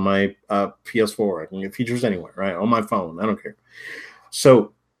features on my PS4. I can get features anywhere, right? On my phone. I don't care.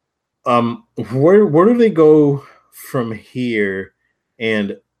 So, where do they go from here?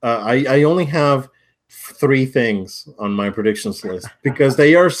 And I only have 3 things on my predictions list because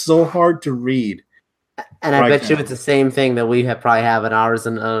they are so hard to read. And I bet you it's the same thing that we probably have in ours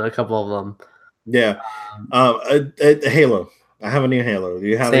and a couple of them. Yeah. Halo. I have a new Halo. Do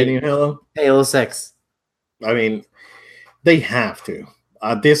you have any new Halo? Halo 6. I mean, they have to.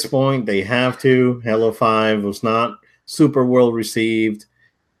 At this point, they have to. Halo 5 was not super well received.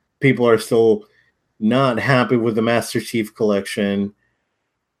 People are still not happy with the Master Chief Collection.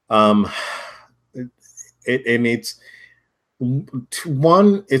 It's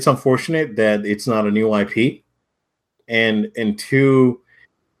one, it's unfortunate that it's not a new IP, and 2,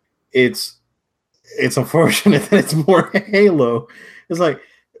 it's unfortunate that it's more Halo. It's like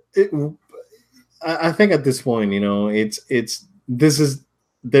I think at this point, this is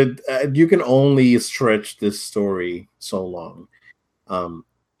that you can only stretch this story so long.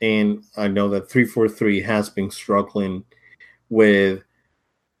 And I know that 343 has been struggling with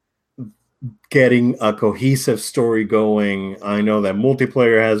getting a cohesive story going. I know that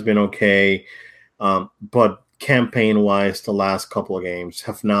multiplayer has been okay, but campaign-wise, the last couple of games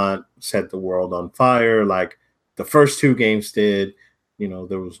have not set the world on fire like the first 2 games did.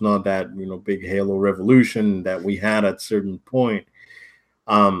 There was not that big Halo revolution that we had at a certain point.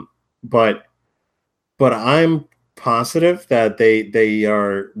 But I'm positive that they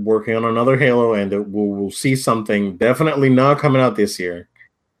are working on another Halo, and that we'll see something. Definitely not coming out this year,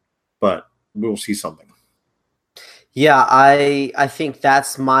 but we'll see something. Yeah, I think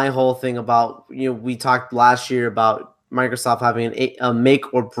that's my whole thing about, we talked last year about Microsoft having a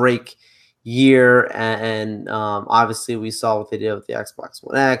make or break year, and obviously we saw what they did with the Xbox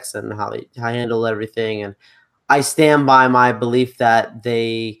One X and how they handled everything. And I stand by my belief that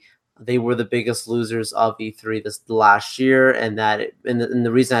they were the biggest losers of E3 this last year, and and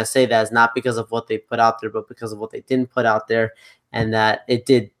the reason I say that is not because of what they put out there, but because of what they didn't put out there, and that it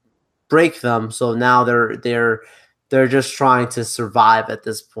did break them. So now they're just trying to survive at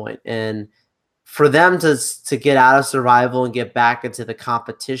this point. And for them to get out of survival and get back into the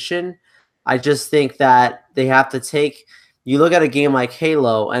competition, I just think that they have to you look at a game like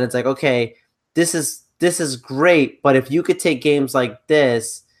Halo and it's like, okay, this is great, but if you could take games like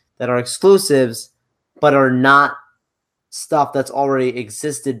this that are exclusives but are not stuff that's already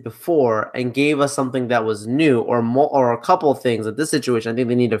existed before and gave us something that was new, or a couple of things. In this situation, I think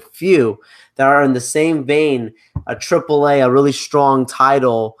they need a few that are in the same vein, a AAA, a really strong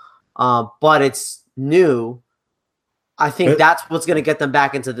title, but it's new. I think that's what's going to get them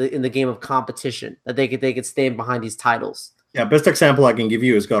back into the game of competition, that they could stand behind these titles. Yeah, best example I can give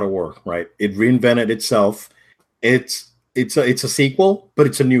you is God of War, right? It reinvented itself. It's a sequel, but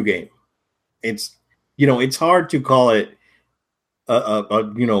it's a new game. It's hard to call it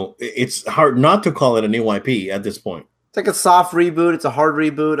it's hard not to call it a new IP at this point. It's like a soft reboot. It's a hard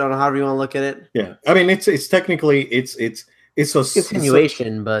reboot. I don't know however you want to look at it. Yeah, I mean it's technically it's a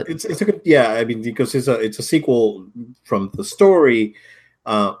continuation, but because it's a sequel from the story,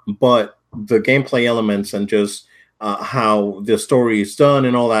 but the gameplay elements and just how the story is done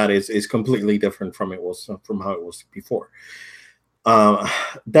and all that is completely different from how it was before.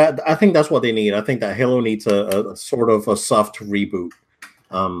 That I think that's what they need. I think that Halo needs a sort of a soft reboot,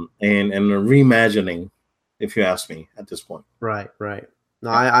 and a reimagining, if you ask me at this point. Right.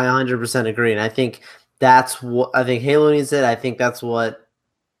 No, I 100% agree, and I think that's what Halo needs. I think that's what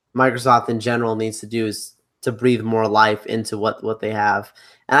Microsoft in general needs to do, is to breathe more life into what they have.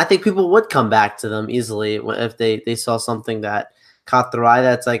 And I think people would come back to them easily if they saw something that caught their eye.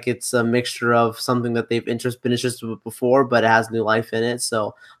 That's like it's a mixture of something that they've been interested with before, but it has new life in it.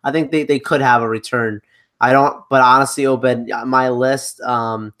 So I think they could have a return. I don't, but honestly, Obed, my list.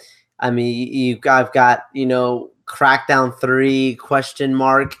 I mean, I've got Crackdown 3 ?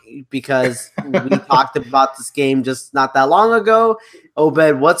 Because we talked about this game just not that long ago.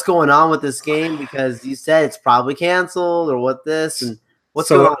 Obed, what's going on with this game? Because you said it's probably canceled or and what's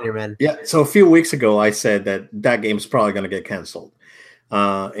going on here, man? Yeah, so a few weeks ago, I said that game's probably going to get canceled.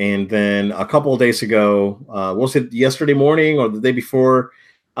 And then a couple of days ago, was it yesterday morning or the day before?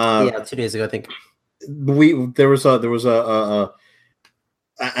 2 days ago, I think. There was a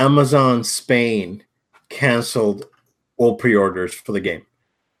Amazon Spain canceled all pre-orders for the game.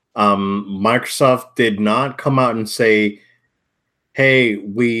 Microsoft did not come out and say, "Hey,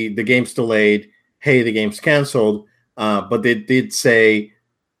 the game's delayed. Hey, the game's canceled." But they did say,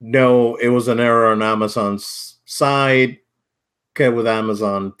 "No, it was an error on Amazon's side. Get with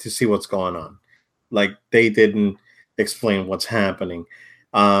Amazon to see what's going on." Like they didn't explain what's happening.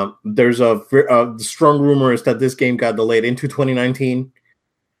 There's a strong rumor is that this game got delayed into 2019.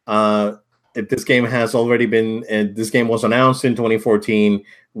 This game has already been, this game was announced in 2014,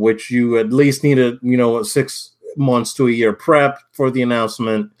 which you at least needed, 6 months to a year prep for the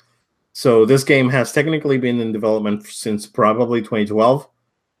announcement. So this game has technically been in development since probably 2012.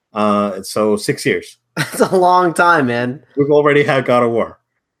 So 6 years. That's a long time, man. We've already had God of War.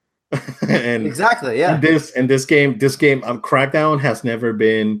 And exactly, yeah. This game, Crackdown has never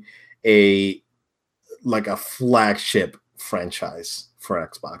been a flagship franchise for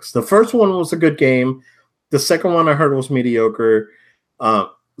Xbox. The first one was a good game. The second one I heard was mediocre.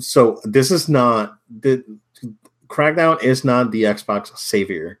 So this is not Crackdown is not the Xbox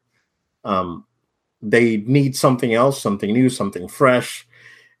savior. They need something else, something new, something fresh,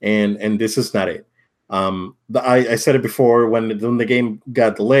 and this is not it. I said it before when the game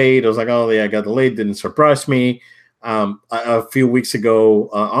got delayed. I was like, "Oh yeah, it got delayed." Didn't surprise me. A few weeks ago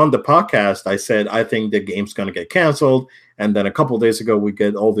on the podcast, I said I think the game's going to get canceled, and then a couple of days ago we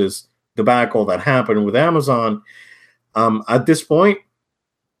get all this debacle that happened with Amazon. At this point,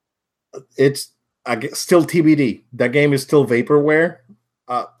 it's still TBD. That game is still vaporware.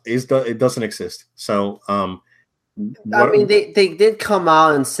 It doesn't exist. So, they did come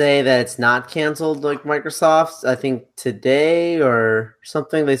out and say that it's not canceled, like Microsoft. I think today or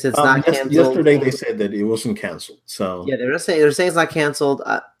something. They said it's not canceled. Yesterday they said that it wasn't canceled. So yeah, they're saying it's not canceled.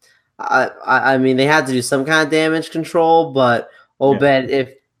 I mean, they had to do some kind of damage control, but Obed,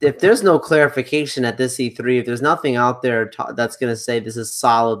 if there's no clarification at this E3, if there's nothing out there that's going to say this is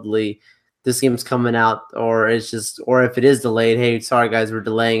solidly this game's coming out, or if it is delayed, hey, sorry guys, we're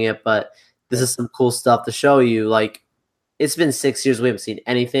delaying it, but this is some cool stuff to show you. Like, it's been 6 years, we haven't seen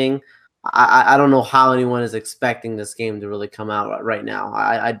anything. I don't know how anyone is expecting this game to really come out right now.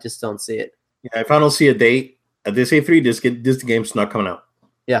 I just don't see it. Yeah, if I don't see a date at this E3, this game's not coming out.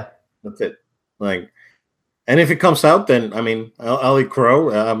 Yeah, that's it. Like, and if it comes out, then I mean, I'll eat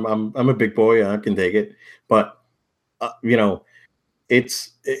crow. I'm a big boy. I can take it. But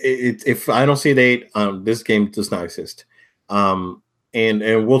it's if I don't see a date, this game does not exist. And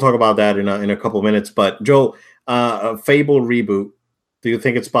we'll talk about that in a couple of minutes. But Joel, a Fable reboot. Do you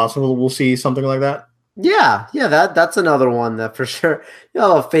think it's possible we'll see something like that? Yeah, that's another one that for sure.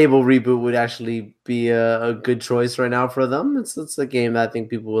 A Fable reboot would actually be a good choice right now for them. It's a game that I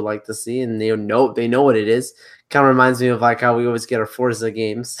think people would like to see, and they know what it is. Kind of reminds me of like how we always get our Forza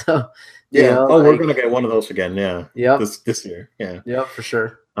games. So we're gonna get one of those again. Yeah, this year. Yeah, for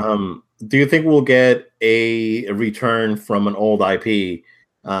sure. Do you think we'll get a return from an old IP?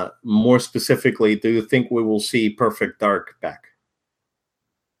 More specifically, do you think we will see Perfect Dark back?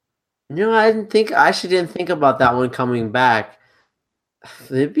 I actually didn't think about that one coming back.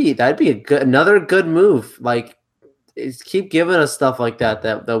 That'd be another good move. Like, keep giving us stuff like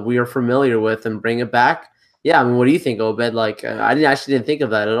that we are familiar with and bring it back. Yeah, I mean, what do you think, Obed? Like, I didn't think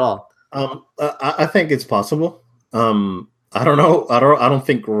of that at all. I think it's possible. I don't know. I don't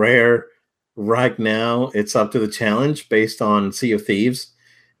think Rare right now it's up to the challenge based on Sea of Thieves.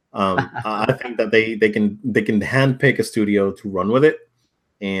 I think that they can handpick a studio to run with it.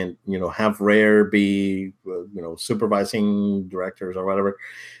 And have Rare be supervising directors or whatever,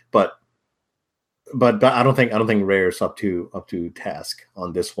 but I don't think Rare's up to task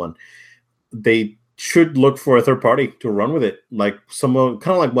on this one. They should look for a third party to run with it, like kind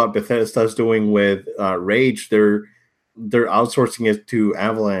of like what Bethesda's doing with Rage. They're outsourcing it to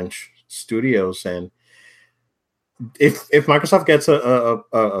Avalanche Studios, and if Microsoft gets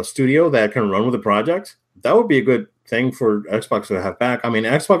a studio that can run with the project, that would be a good thing for Xbox to have back. I mean,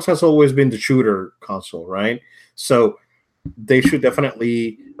 Xbox has always been the shooter console, right? So they should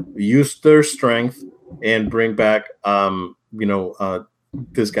definitely use their strength and bring back,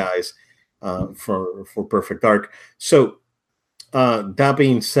 these guys for Perfect Dark. So that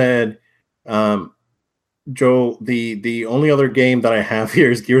being said, um, Joe, the only other game that I have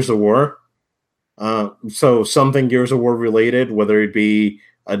here is Gears of War. So something Gears of War related, whether it be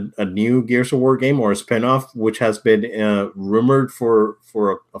a new Gears of War game or a spinoff, which has been rumored for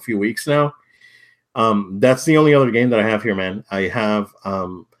a few weeks now. That's the only other game that I have here, man. I have,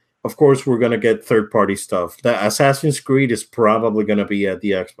 of course, we're gonna get third party stuff. The Assassin's Creed is probably gonna be at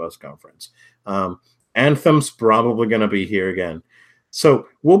the Xbox conference. Anthem's probably gonna be here again. So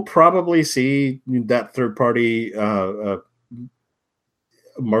we'll probably see that third party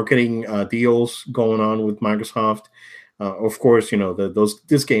marketing deals going on with Microsoft. Of course,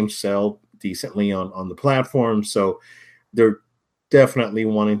 this games sell decently on the platform, so they're definitely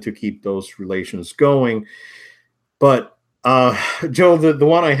wanting to keep those relations going. But Joe, the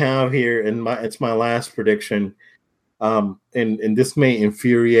one I have here, and it's my last prediction, and this may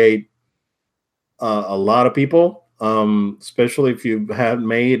infuriate a lot of people, especially if you have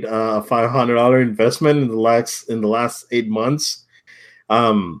made a $500 investment in the last 8 months.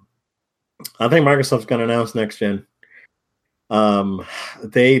 I think Microsoft's going to announce next gen.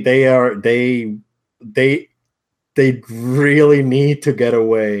 They really need to get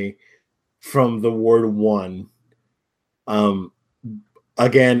away from the word one.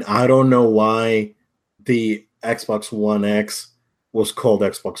 Again, I don't know why the Xbox One X was called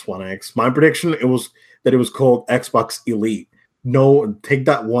Xbox One X. My prediction it was called Xbox Elite. No, take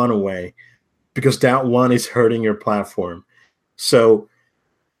that one away, because that one is hurting your platform. So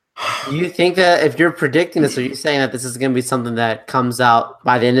you think that if you're predicting this, are you saying that this is going to be something that comes out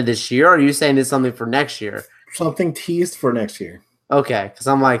by the end of this year, or are you saying this is something for next year? Something teased for next year. Okay, because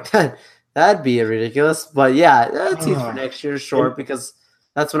I'm like, that'd be ridiculous. But yeah, tease for next year, sure, because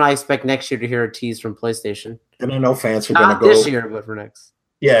that's when I expect next year to hear a tease from PlayStation. And I know fans are going to go this year, but for next.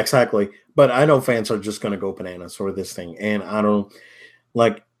 Yeah, exactly. But I know fans are just going to go bananas for this thing, and I don't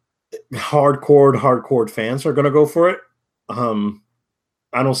like hardcore fans are going to go for it.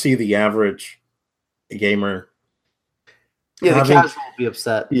 I don't see the average gamer. Yeah, the casual will be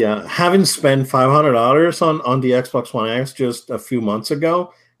upset. Yeah, having spent $500 on the Xbox One X just a few months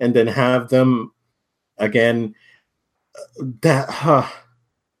ago, and then have them again. They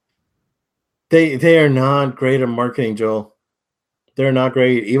are not great at marketing, Joel. They're not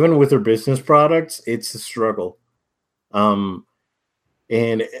great. Even with their business products, it's a struggle. And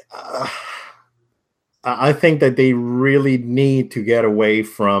I think that they really need to get away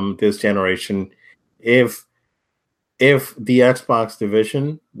from this generation if the Xbox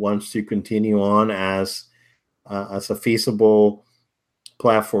division wants to continue on as a feasible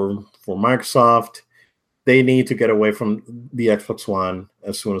platform for Microsoft. They need to get away from the Xbox One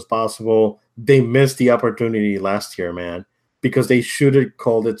as soon as possible. They missed the opportunity last year, man, because they should have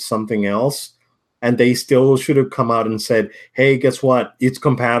called it something else, and they still should have come out and said, hey, guess what? It's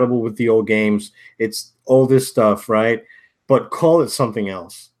compatible with the old games. It's all this stuff, right? But call it something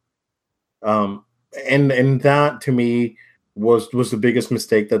else. And that to me was the biggest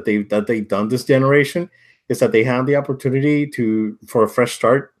mistake that they've done this generation, is that they had the opportunity for a fresh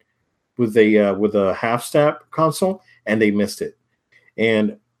start with a half step console, and they missed it.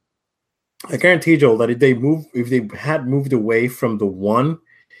 And I guarantee, Joel, that if they had moved away from the one,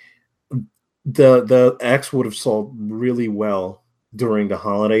 the X would have sold really well during the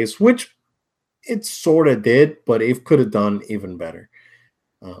holidays, which it sort of did, but it could have done even better,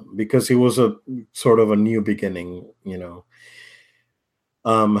 because it was a sort of a new beginning,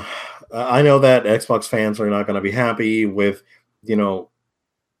 I know that Xbox fans are not going to be happy with,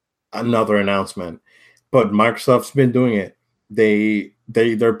 another announcement, but Microsoft's been doing it.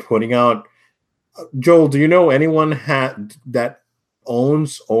 They're putting out. Joel, do you know anyone that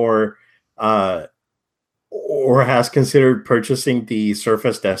owns or has considered purchasing the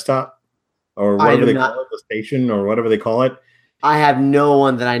Surface Desktop, or whatever they call it, the station, or whatever they call it? I have no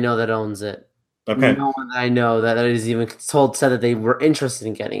one that I know that owns it. Okay. No one that I know that is even said that they were interested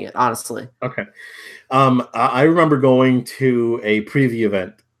in getting it, honestly. Okay. I remember going to a preview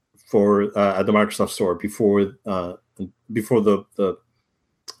event for at the Microsoft Store before the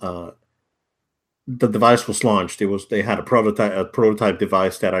device was launched. They had a prototype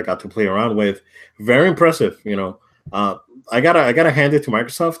device that I got to play around with. Very impressive, I gotta hand it to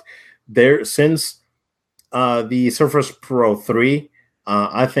Microsoft. Since the Surface Pro 3,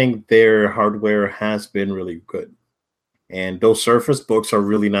 I think their hardware has been really good, and those Surface Books are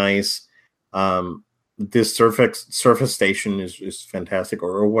really nice. this Surface Station is fantastic,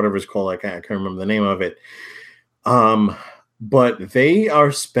 or whatever it's called. I can't remember the name of it. But they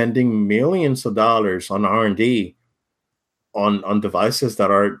are spending millions of dollars on R&D on devices that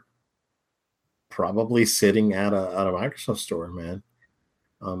are probably sitting at a Microsoft store, man.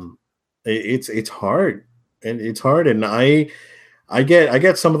 It's hard, and I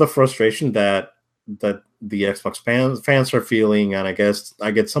get some of the frustration that the Xbox fans are feeling, and I guess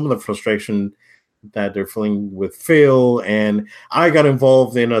I get some of the frustration that they're feeling with Phil. And I got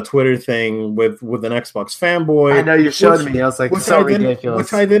involved in a Twitter thing with an Xbox fanboy. I know you showed me. I was like, so ridiculous.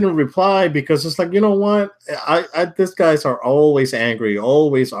 Which I didn't reply because it's like, you know what? These guys are always angry,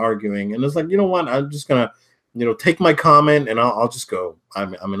 always arguing, and it's like, you know what? I'm just gonna, take my comment and I'll just go.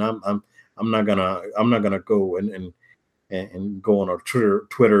 I'm not gonna go and go on a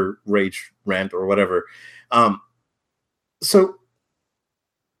Twitter rage rant or whatever. I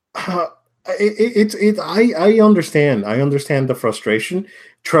understand. I understand the frustration.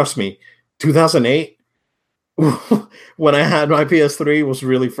 Trust me, 2008, when I had my PS3, was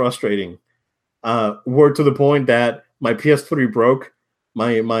really frustrating. Word to the point that my PS3 broke,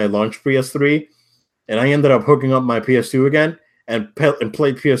 my launch PS3, and I ended up hooking up my PS2 again and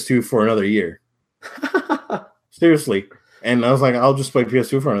played PS2 for another year. Seriously. And I was like, I'll just play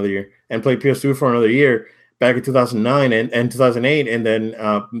PS2 for another year, and play PS2 for another year back in 2009 and 2008. And then,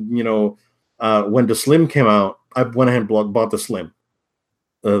 when the Slim came out, I went ahead and bought the Slim.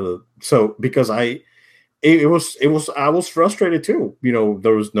 So because I was frustrated too.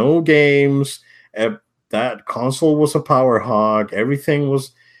 There was no games. That console was a power hog.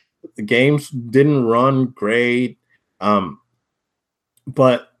 The games didn't run great.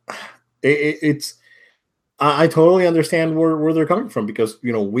 But I totally understand where they're coming from, because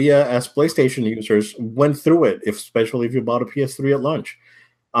we as PlayStation users went through it, especially if you bought a PS3 at launch.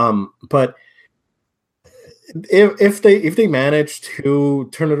 But if they manage to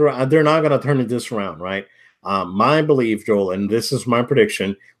turn it around, they're not going to turn this around, right? My belief, Joel, and this is my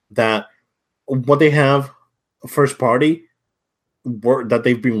prediction, that what they have first party that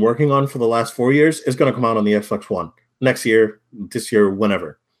they've been working on for the last 4 years is going to come out on the Xbox One next year, this year,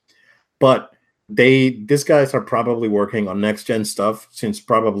 whenever. But these guys are probably working on next gen stuff since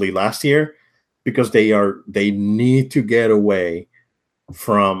probably last year, because they need to get away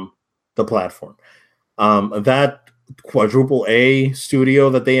from the platform. That quadruple A studio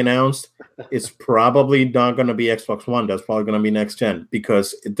that they announced is probably not going to be Xbox One. That's probably going to be next gen,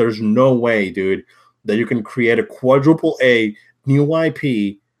 because there's no way, dude, that you can create a quadruple A new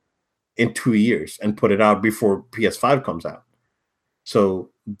IP in 2 years and put it out before PS5 comes out.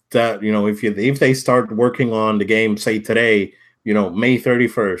 So that, if they start working on the game, say today, May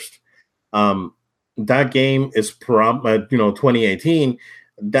 31st, that game is 2018.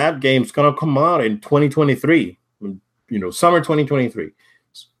 That game's gonna come out in 2023, summer 2023.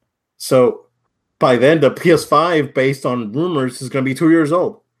 So by then, the PS5, based on rumors, is gonna be 2 years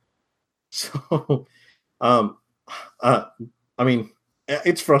old. So, I mean,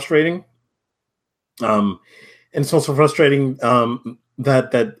 it's frustrating. And it's also frustrating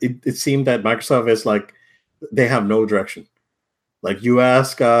that it seemed that Microsoft is like, they have no direction. Like you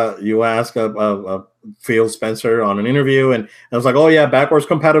ask Phil Spencer on an interview, and I was like, oh yeah, backwards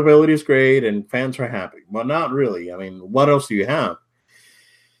compatibility is great and fans are happy. Well, not really. I mean, what else do you have?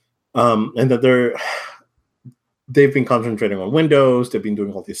 And that they've been concentrating on Windows. They've been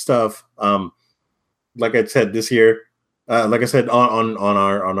doing all this stuff. Like I said this year, like I said on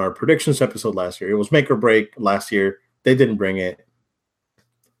our predictions episode last year, it was make or break last year. They didn't bring it.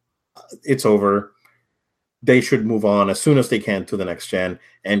 It's over. They should move on as soon as they can to the next gen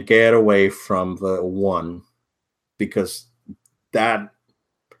and get away from the one, because that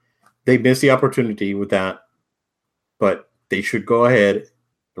they missed the opportunity with that. But they should go ahead,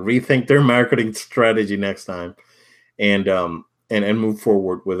 rethink their marketing strategy next time, and move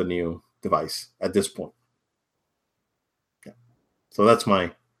forward with a new device at this point. Yeah. So that's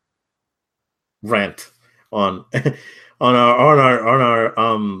my rant on our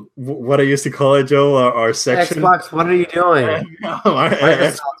what I used to call it, Joe, our section. Xbox, what are you doing?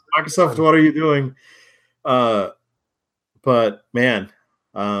 Microsoft, what are you doing? But man,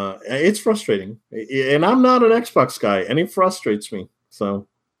 it's frustrating, and I'm not an Xbox guy, and it frustrates me. So,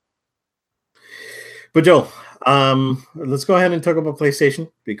 but Joe, let's go ahead and talk about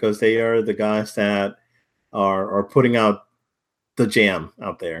PlayStation, because they are the guys that are putting out the jam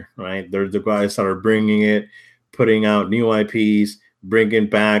out there, right? They're the guys that are bringing it, putting out new IPs, bringing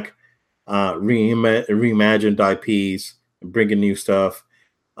back reimagined IPs, bringing new stuff.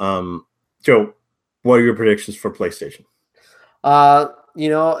 Joe, what are your predictions for PlayStation?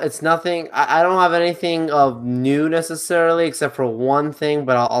 It's nothing. I don't have anything of new necessarily, except for one thing,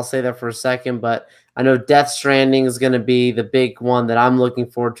 but I'll say that for a second. But I know Death Stranding is going to be the big one that I'm looking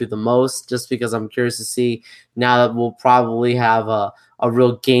forward to the most, just because I'm curious to see now that we'll probably have a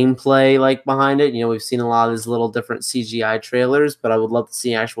real gameplay like behind it. We've seen a lot of these little different CGI trailers, but I would love to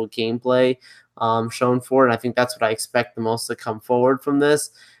see actual gameplay shown for it. And I think that's what I expect the most to come forward from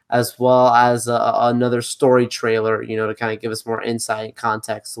this, as well as another story trailer, to kind of give us more insight and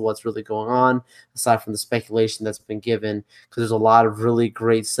context to what's really going on, aside from the speculation that's been given, because there's a lot of really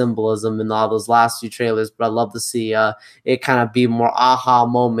great symbolism in all those last few trailers. But I'd love to see it kind of be more aha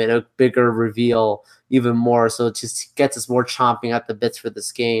moment, a bigger reveal, even more, so it just gets us more chomping at the bits for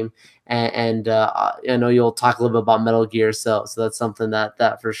this game. And I know you'll talk a little bit about Metal Gear, so that's something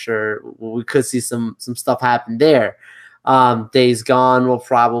that for sure we could see some stuff happen there. Days Gone will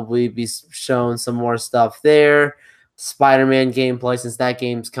probably be shown some more stuff there. Spider-Man gameplay, since that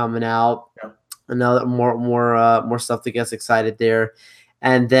game's coming out. Yeah. Another more stuff to get us excited there.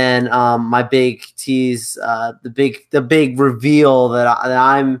 And then my big tease, the big reveal that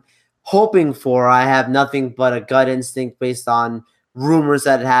I'm hoping for. I have nothing but a gut instinct based on rumors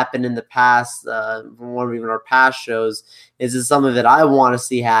that had happened in the past, from one of even our past shows. Is it something that I want to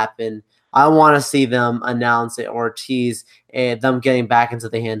see happen? I want to see them announce it or tease them getting back into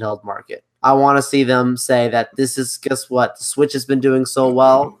the handheld market. I want to see them say that this is, guess what, the Switch has been doing so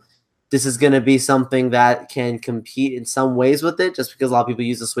well. This is going to be something that can compete in some ways with it, just because a lot of people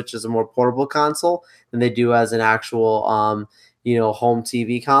use the Switch as a more portable console than they do as an actual, home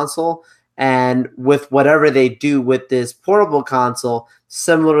TV console. And with whatever they do with this portable console,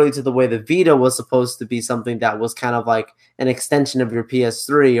 similarly to the way the Vita was supposed to be something that was kind of like an extension of your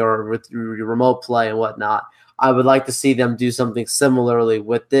PS3 or with your remote play and whatnot, I would like to see them do something similarly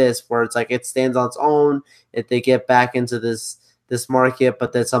with this, where it's like it stands on its own, if they get back into this market,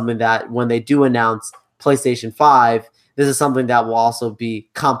 but that's something that when they do announce PlayStation 5, this is something that will also be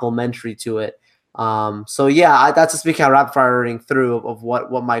complementary to it. So yeah, that's just me kind of rapid firing through of what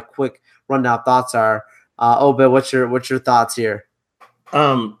my quick rundown thoughts are. Obed, what's your thoughts here?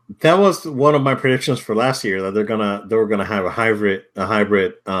 That was one of my predictions for last year, that they were gonna have a hybrid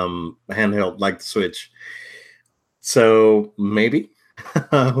handheld like the Switch. So maybe,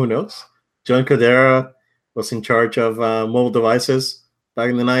 who knows? John Codera was in charge of mobile devices back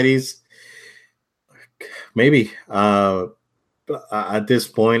in the 90s. Maybe. At this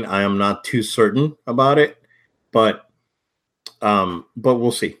point, I am not too certain about it, but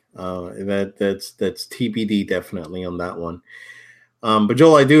we'll see. That's TBD definitely on that one. But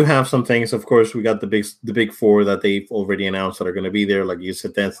Joel, I do have some things. Of course, we got the big four that they've already announced that are going to be there. Like you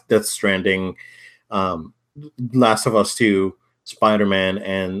said, Death Stranding, Last of Us 2, Spider-Man,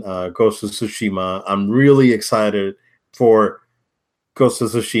 and Ghost of Tsushima. I'm really excited for Ghost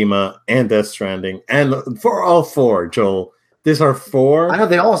of Tsushima and Death Stranding, and for all four, Joel. These are four. I know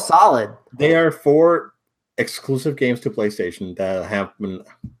they're all solid. They are four exclusive games to PlayStation that have been.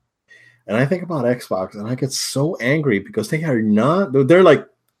 And I think about Xbox, and I get so angry because they are not. They're like,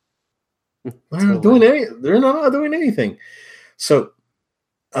 they're not doing anything. So,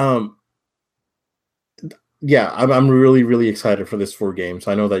 yeah, I'm really, really excited for this 4 games.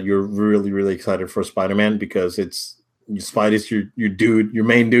 I know that you're really, really excited for Spider-Man because Spidey's your dude, your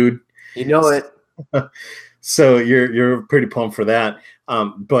main dude. You know it. So you're pretty pumped for that.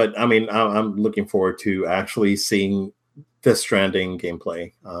 But I mean, I'm looking forward to actually seeing Death Stranding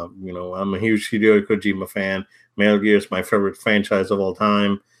gameplay. I'm a huge Hideo Kojima fan. Metal Gear is my favorite franchise of all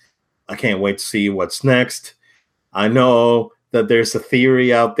time. I can't wait to see what's next. I know that there's a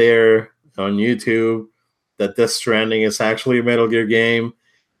theory out there on YouTube that Death Stranding is actually a Metal Gear game.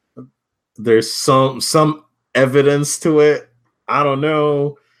 There's some evidence to it. I don't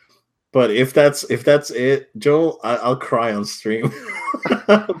know. But if that's it, Joel, I'll cry on stream.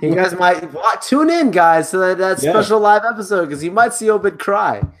 You guys might tune in, guys, to that special live episode, because you might see Obed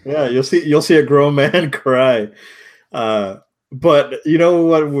cry. Yeah, you'll see a grown man cry. But you know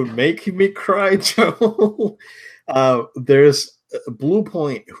what would make me cry, Joel? There's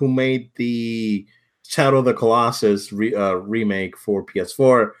Bluepoint, who made the Shadow of the Colossus remake for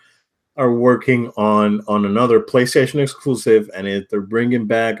PS4. Are working on another PlayStation exclusive, and they're bringing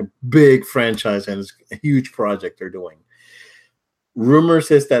back a big franchise, and it's a huge project they're doing.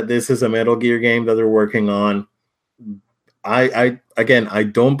 Rumors is that this is a Metal Gear game that they're working on. I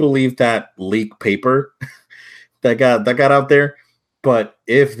don't believe that leak paper that got out there, but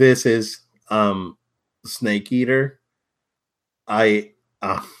if this is Snake Eater, I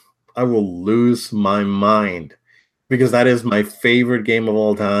will lose my mind, because that is my favorite game of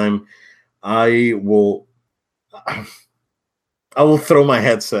all time. I will. I will throw my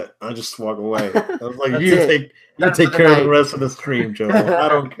headset. I'll just walk away. I was like, That's you it. take Done for the care of the night. rest of the stream, Joe. I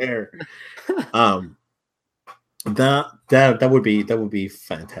don't care. That would be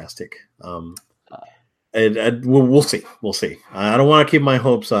fantastic. We'll see. We'll see. I don't want to keep my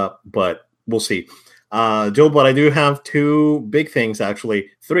hopes up, but we'll see. Joe, but I do have two big things, actually.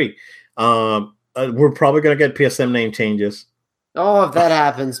 Three. We're probably gonna get PSM name changes. Oh, if that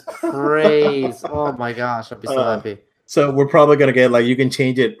happens, praise. Oh my gosh, I'd be so happy. So we're probably gonna get like you can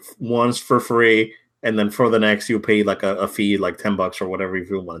change it once for free, and then for the next you pay like a fee, like $10 or whatever if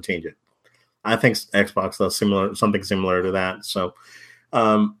you want to change it. I think Xbox does something similar to that. So,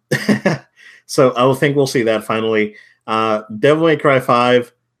 so I will think we'll see that finally. Devil May Cry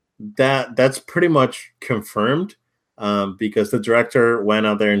 5, that's pretty much confirmed because the director went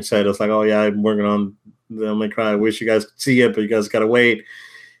out there and said it's like, oh yeah, I'm working on Devil May Cry. I wish you guys could see it, but you guys gotta wait.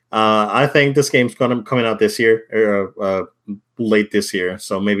 I think this game's coming out this year or late this year,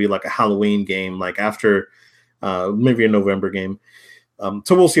 so maybe like a Halloween game, like after maybe a November game.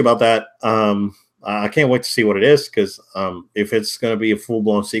 So we'll see about that. I can't wait to see what it is because if it's going to be a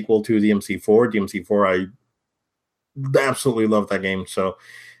full-blown sequel to DMC4, I absolutely love that game. So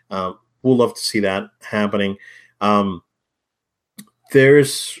we'll love to see that happening.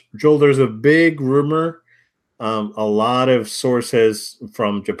 There's a big rumor. A lot of sources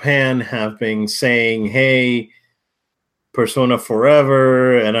from Japan have been saying, hey, Persona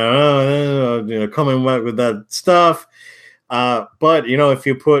Forever, and I don't know, coming back with that stuff. But if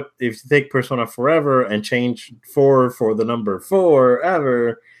you take Persona Forever and change 4 for the number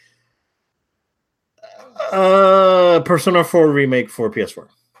forever, Persona 4 remake for PS4.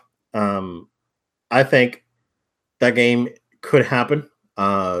 I think that game could happen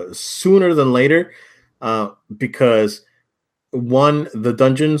sooner than later because one, the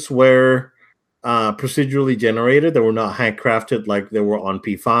dungeons were procedurally generated; they were not handcrafted like they were on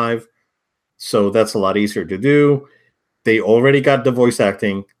P5, so that's a lot easier to do. They already got the voice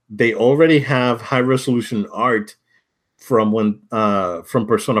acting. They already have high resolution art from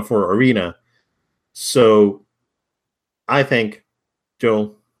Persona 4 Arena. So I think,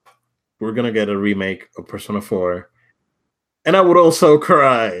 Joe, we're gonna get a remake of Persona 4. And I would also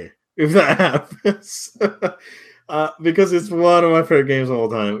cry if that happens. Because it's one of my favorite games of all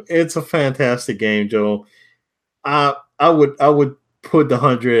time. It's a fantastic game, Joe. I would put the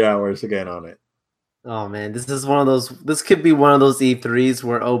 100 hours again on it. Oh man, this could be one of those E3s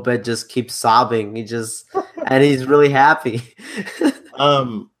where Obed just keeps sobbing. And he's really happy.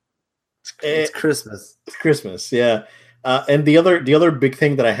 It's Christmas. It's Christmas, yeah. And the other big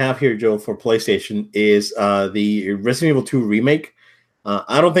thing that I have here, Joe, for PlayStation is the Resident Evil 2 remake.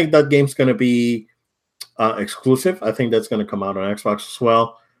 I don't think that game's going to be exclusive. I think that's going to come out on Xbox as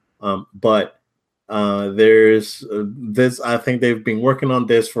well. But there's this. I think they've been working on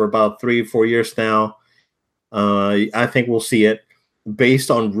this for about 3-4 years now. I think we'll see it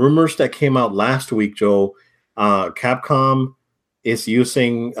based on rumors that came out last week, Joe. Capcom is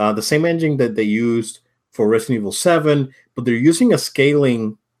using the same engine that they used for Resident Evil 7, but they're using a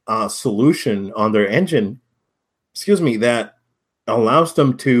scaling solution on their engine. That allows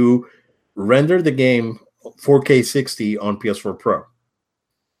them to render the game 4K 60 on PS4 Pro.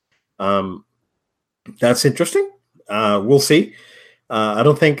 That's interesting. We'll see. I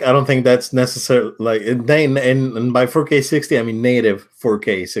don't think that's necessary. Like, and by 4K 60, I mean native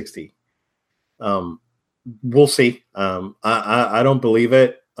 4K 60. We'll see. I don't believe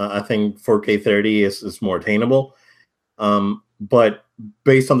it. I think 4K 30 is more attainable. But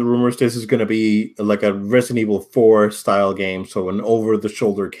based on the rumors, this is going to be like a Resident Evil 4 style game, so an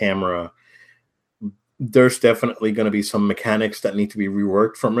over-the-shoulder camera. There's definitely going to be some mechanics that need to be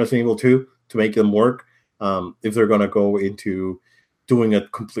reworked from Resident Evil 2 to make them work. If they're going to go into doing a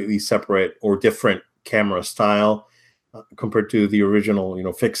completely separate or different camera style compared to the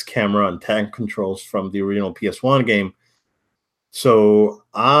original, fixed camera and tank controls from the original PS1 game. So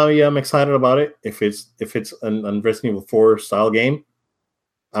I am excited about it. If it's an Resident Evil 4 style game,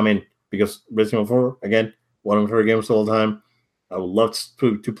 I mean, because Resident Evil 4, again, one of my favorite games of all time. I would love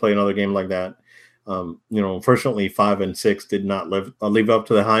to play another game like that. Unfortunately, 5 and 6 did not live up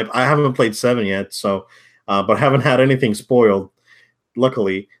to the hype. I haven't played 7 yet, so but haven't had anything spoiled,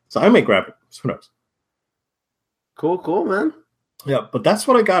 luckily. So I may grab it. Who knows? Cool, man. Yeah, but that's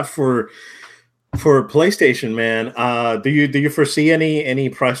what I got for PlayStation, man. Do you foresee any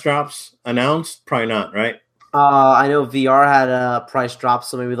price drops announced? Probably not, right? I know VR had a price drop,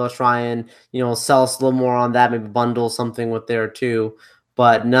 so maybe they'll try and sell us a little more on that. Maybe bundle something with there too,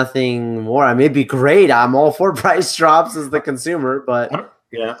 but nothing more. I mean, it'd be great. I'm all for price drops as the consumer, but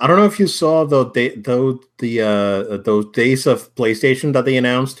Yeah, I don't know if you saw those days of PlayStation that they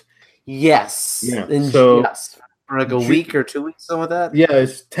announced. Yes. Yeah, so Yes. For like a week or 2 weeks, something like that. yeah,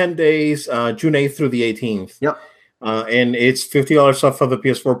 it's 10 days, June 8th through the 18th. Yep. And it's $50 off of the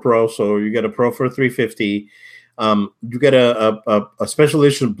PS4 Pro, so you get a Pro for $350. You get a special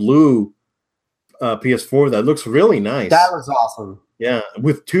edition blue PS4 that looks really nice. That was awesome. Yeah,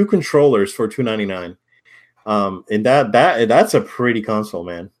 with 2 controllers for $299. And that's a pretty console,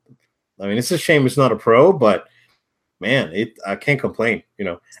 man. I mean, it's a shame it's not a Pro, but man, I can't complain.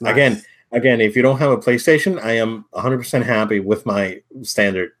 Nice. Again, if you don't have a PlayStation, I am 100% happy with my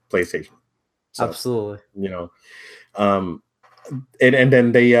standard PlayStation. So, absolutely. And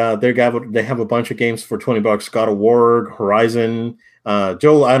then they have a bunch of games for $20. God of War, Horizon.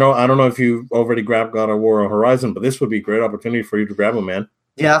 Joel, I don't know if you already grabbed God of War or Horizon, but this would be a great opportunity for you to grab them, man.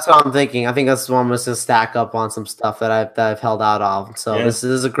 Yeah, that's what I'm thinking. I think that's one was to stack up on some stuff that I've held out of. So this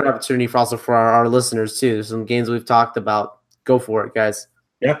is a great opportunity for our listeners too. There's some games we've talked about. Go for it, guys.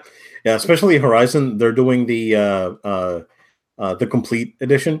 Yeah, especially Horizon. They're doing the complete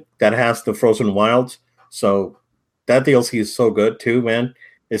edition that has the Frozen Wilds. So that DLC is so good too, man.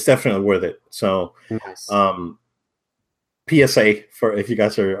 It's definitely worth it. So, nice. PSA for if you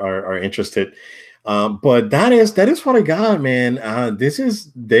guys are interested. But that is what I got, man.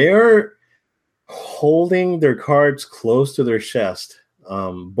 They're holding their cards close to their chest.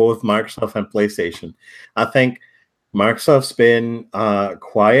 Both Microsoft and PlayStation. I think Microsoft's been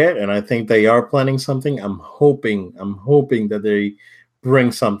quiet, and I think they are planning something. I'm hoping that they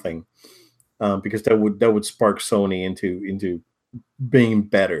bring something because that would spark Sony into being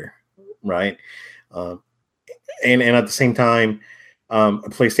better, right? And at the same time,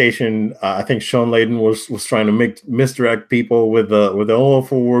 PlayStation, I think Sean Layden was trying to misdirect people with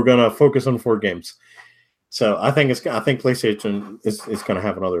we're gonna focus on 4 games. So I think PlayStation is gonna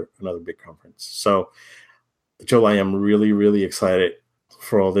have another big conference. So Joel, I am really, really excited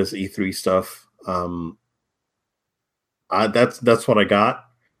for all this E3 stuff. That's what I got.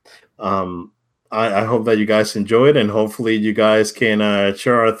 I hope that you guys enjoyed, and hopefully you guys can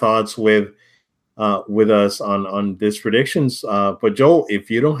share our thoughts with us on these predictions. But Joel, if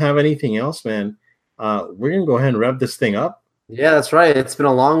you don't have anything else, man, we're gonna go ahead and wrap this thing up. Yeah, that's right. It's been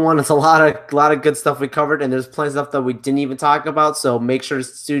a long one. It's a lot of good stuff we covered, and there's plenty of stuff that we didn't even talk about. So make sure to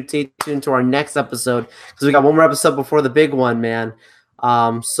stay tuned to our next episode because we got one more episode before the big one, man.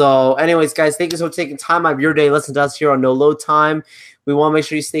 So anyways, guys, thank you for taking time out of your day. Listen to us here on No Load Time. We want to make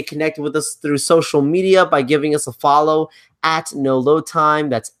sure you stay connected with us through social media by giving us a follow at No Load Time.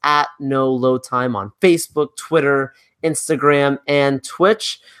 That's at No Load Time on Facebook, Twitter, Instagram, and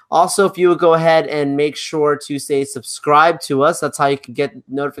Twitch. Also, if you would go ahead and make sure to say subscribe to us, that's how you can get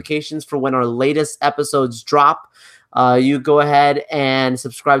notifications for when our latest episodes drop. You go ahead and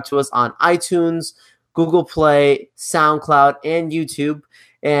subscribe to us on iTunes, Google Play, SoundCloud, and YouTube.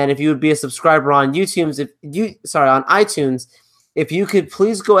 And if you would be a subscriber on iTunes, if you could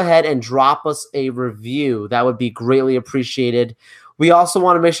please go ahead and drop us a review, that would be greatly appreciated. We also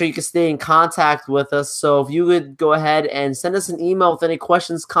want to make sure you can stay in contact with us. So if you could go ahead and send us an email with any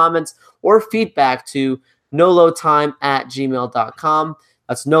questions, comments, or feedback to noloadtime@gmail.com.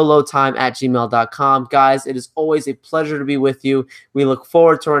 That's noloadtime@gmail.com. Guys, it is always a pleasure to be with you. We look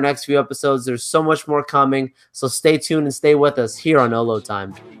forward to our next few episodes. There's so much more coming. So stay tuned and stay with us here on No Load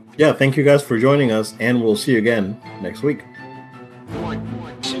Time. Yeah, thank you guys for joining us, and we'll see you again next week.